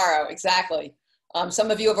session tomorrow, exactly.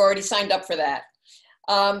 Some of you have already signed up for that.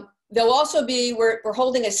 There'll also be, we're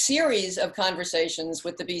holding a series of conversations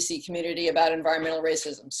with the BC community about environmental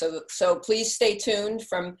racism. So please stay tuned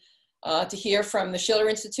to hear from the Schiller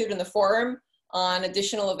Institute and the Forum on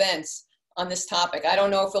additional events on this topic. I don't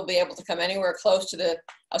know if we'll be able to come anywhere close to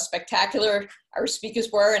how spectacular our speakers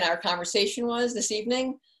were and our conversation was this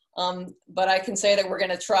evening. But I can say that we're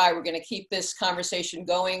going to try. We're going to keep this conversation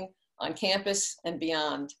going on campus and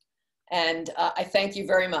beyond. And I thank you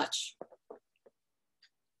very much.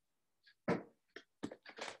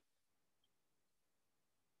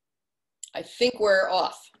 I think we're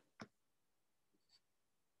off.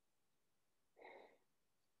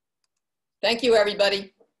 Thank you,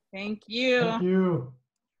 everybody. Thank you. Thank you.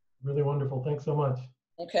 Really wonderful. Thanks so much.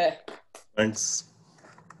 Okay. Thanks.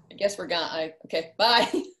 I guess we're gone. Okay, bye.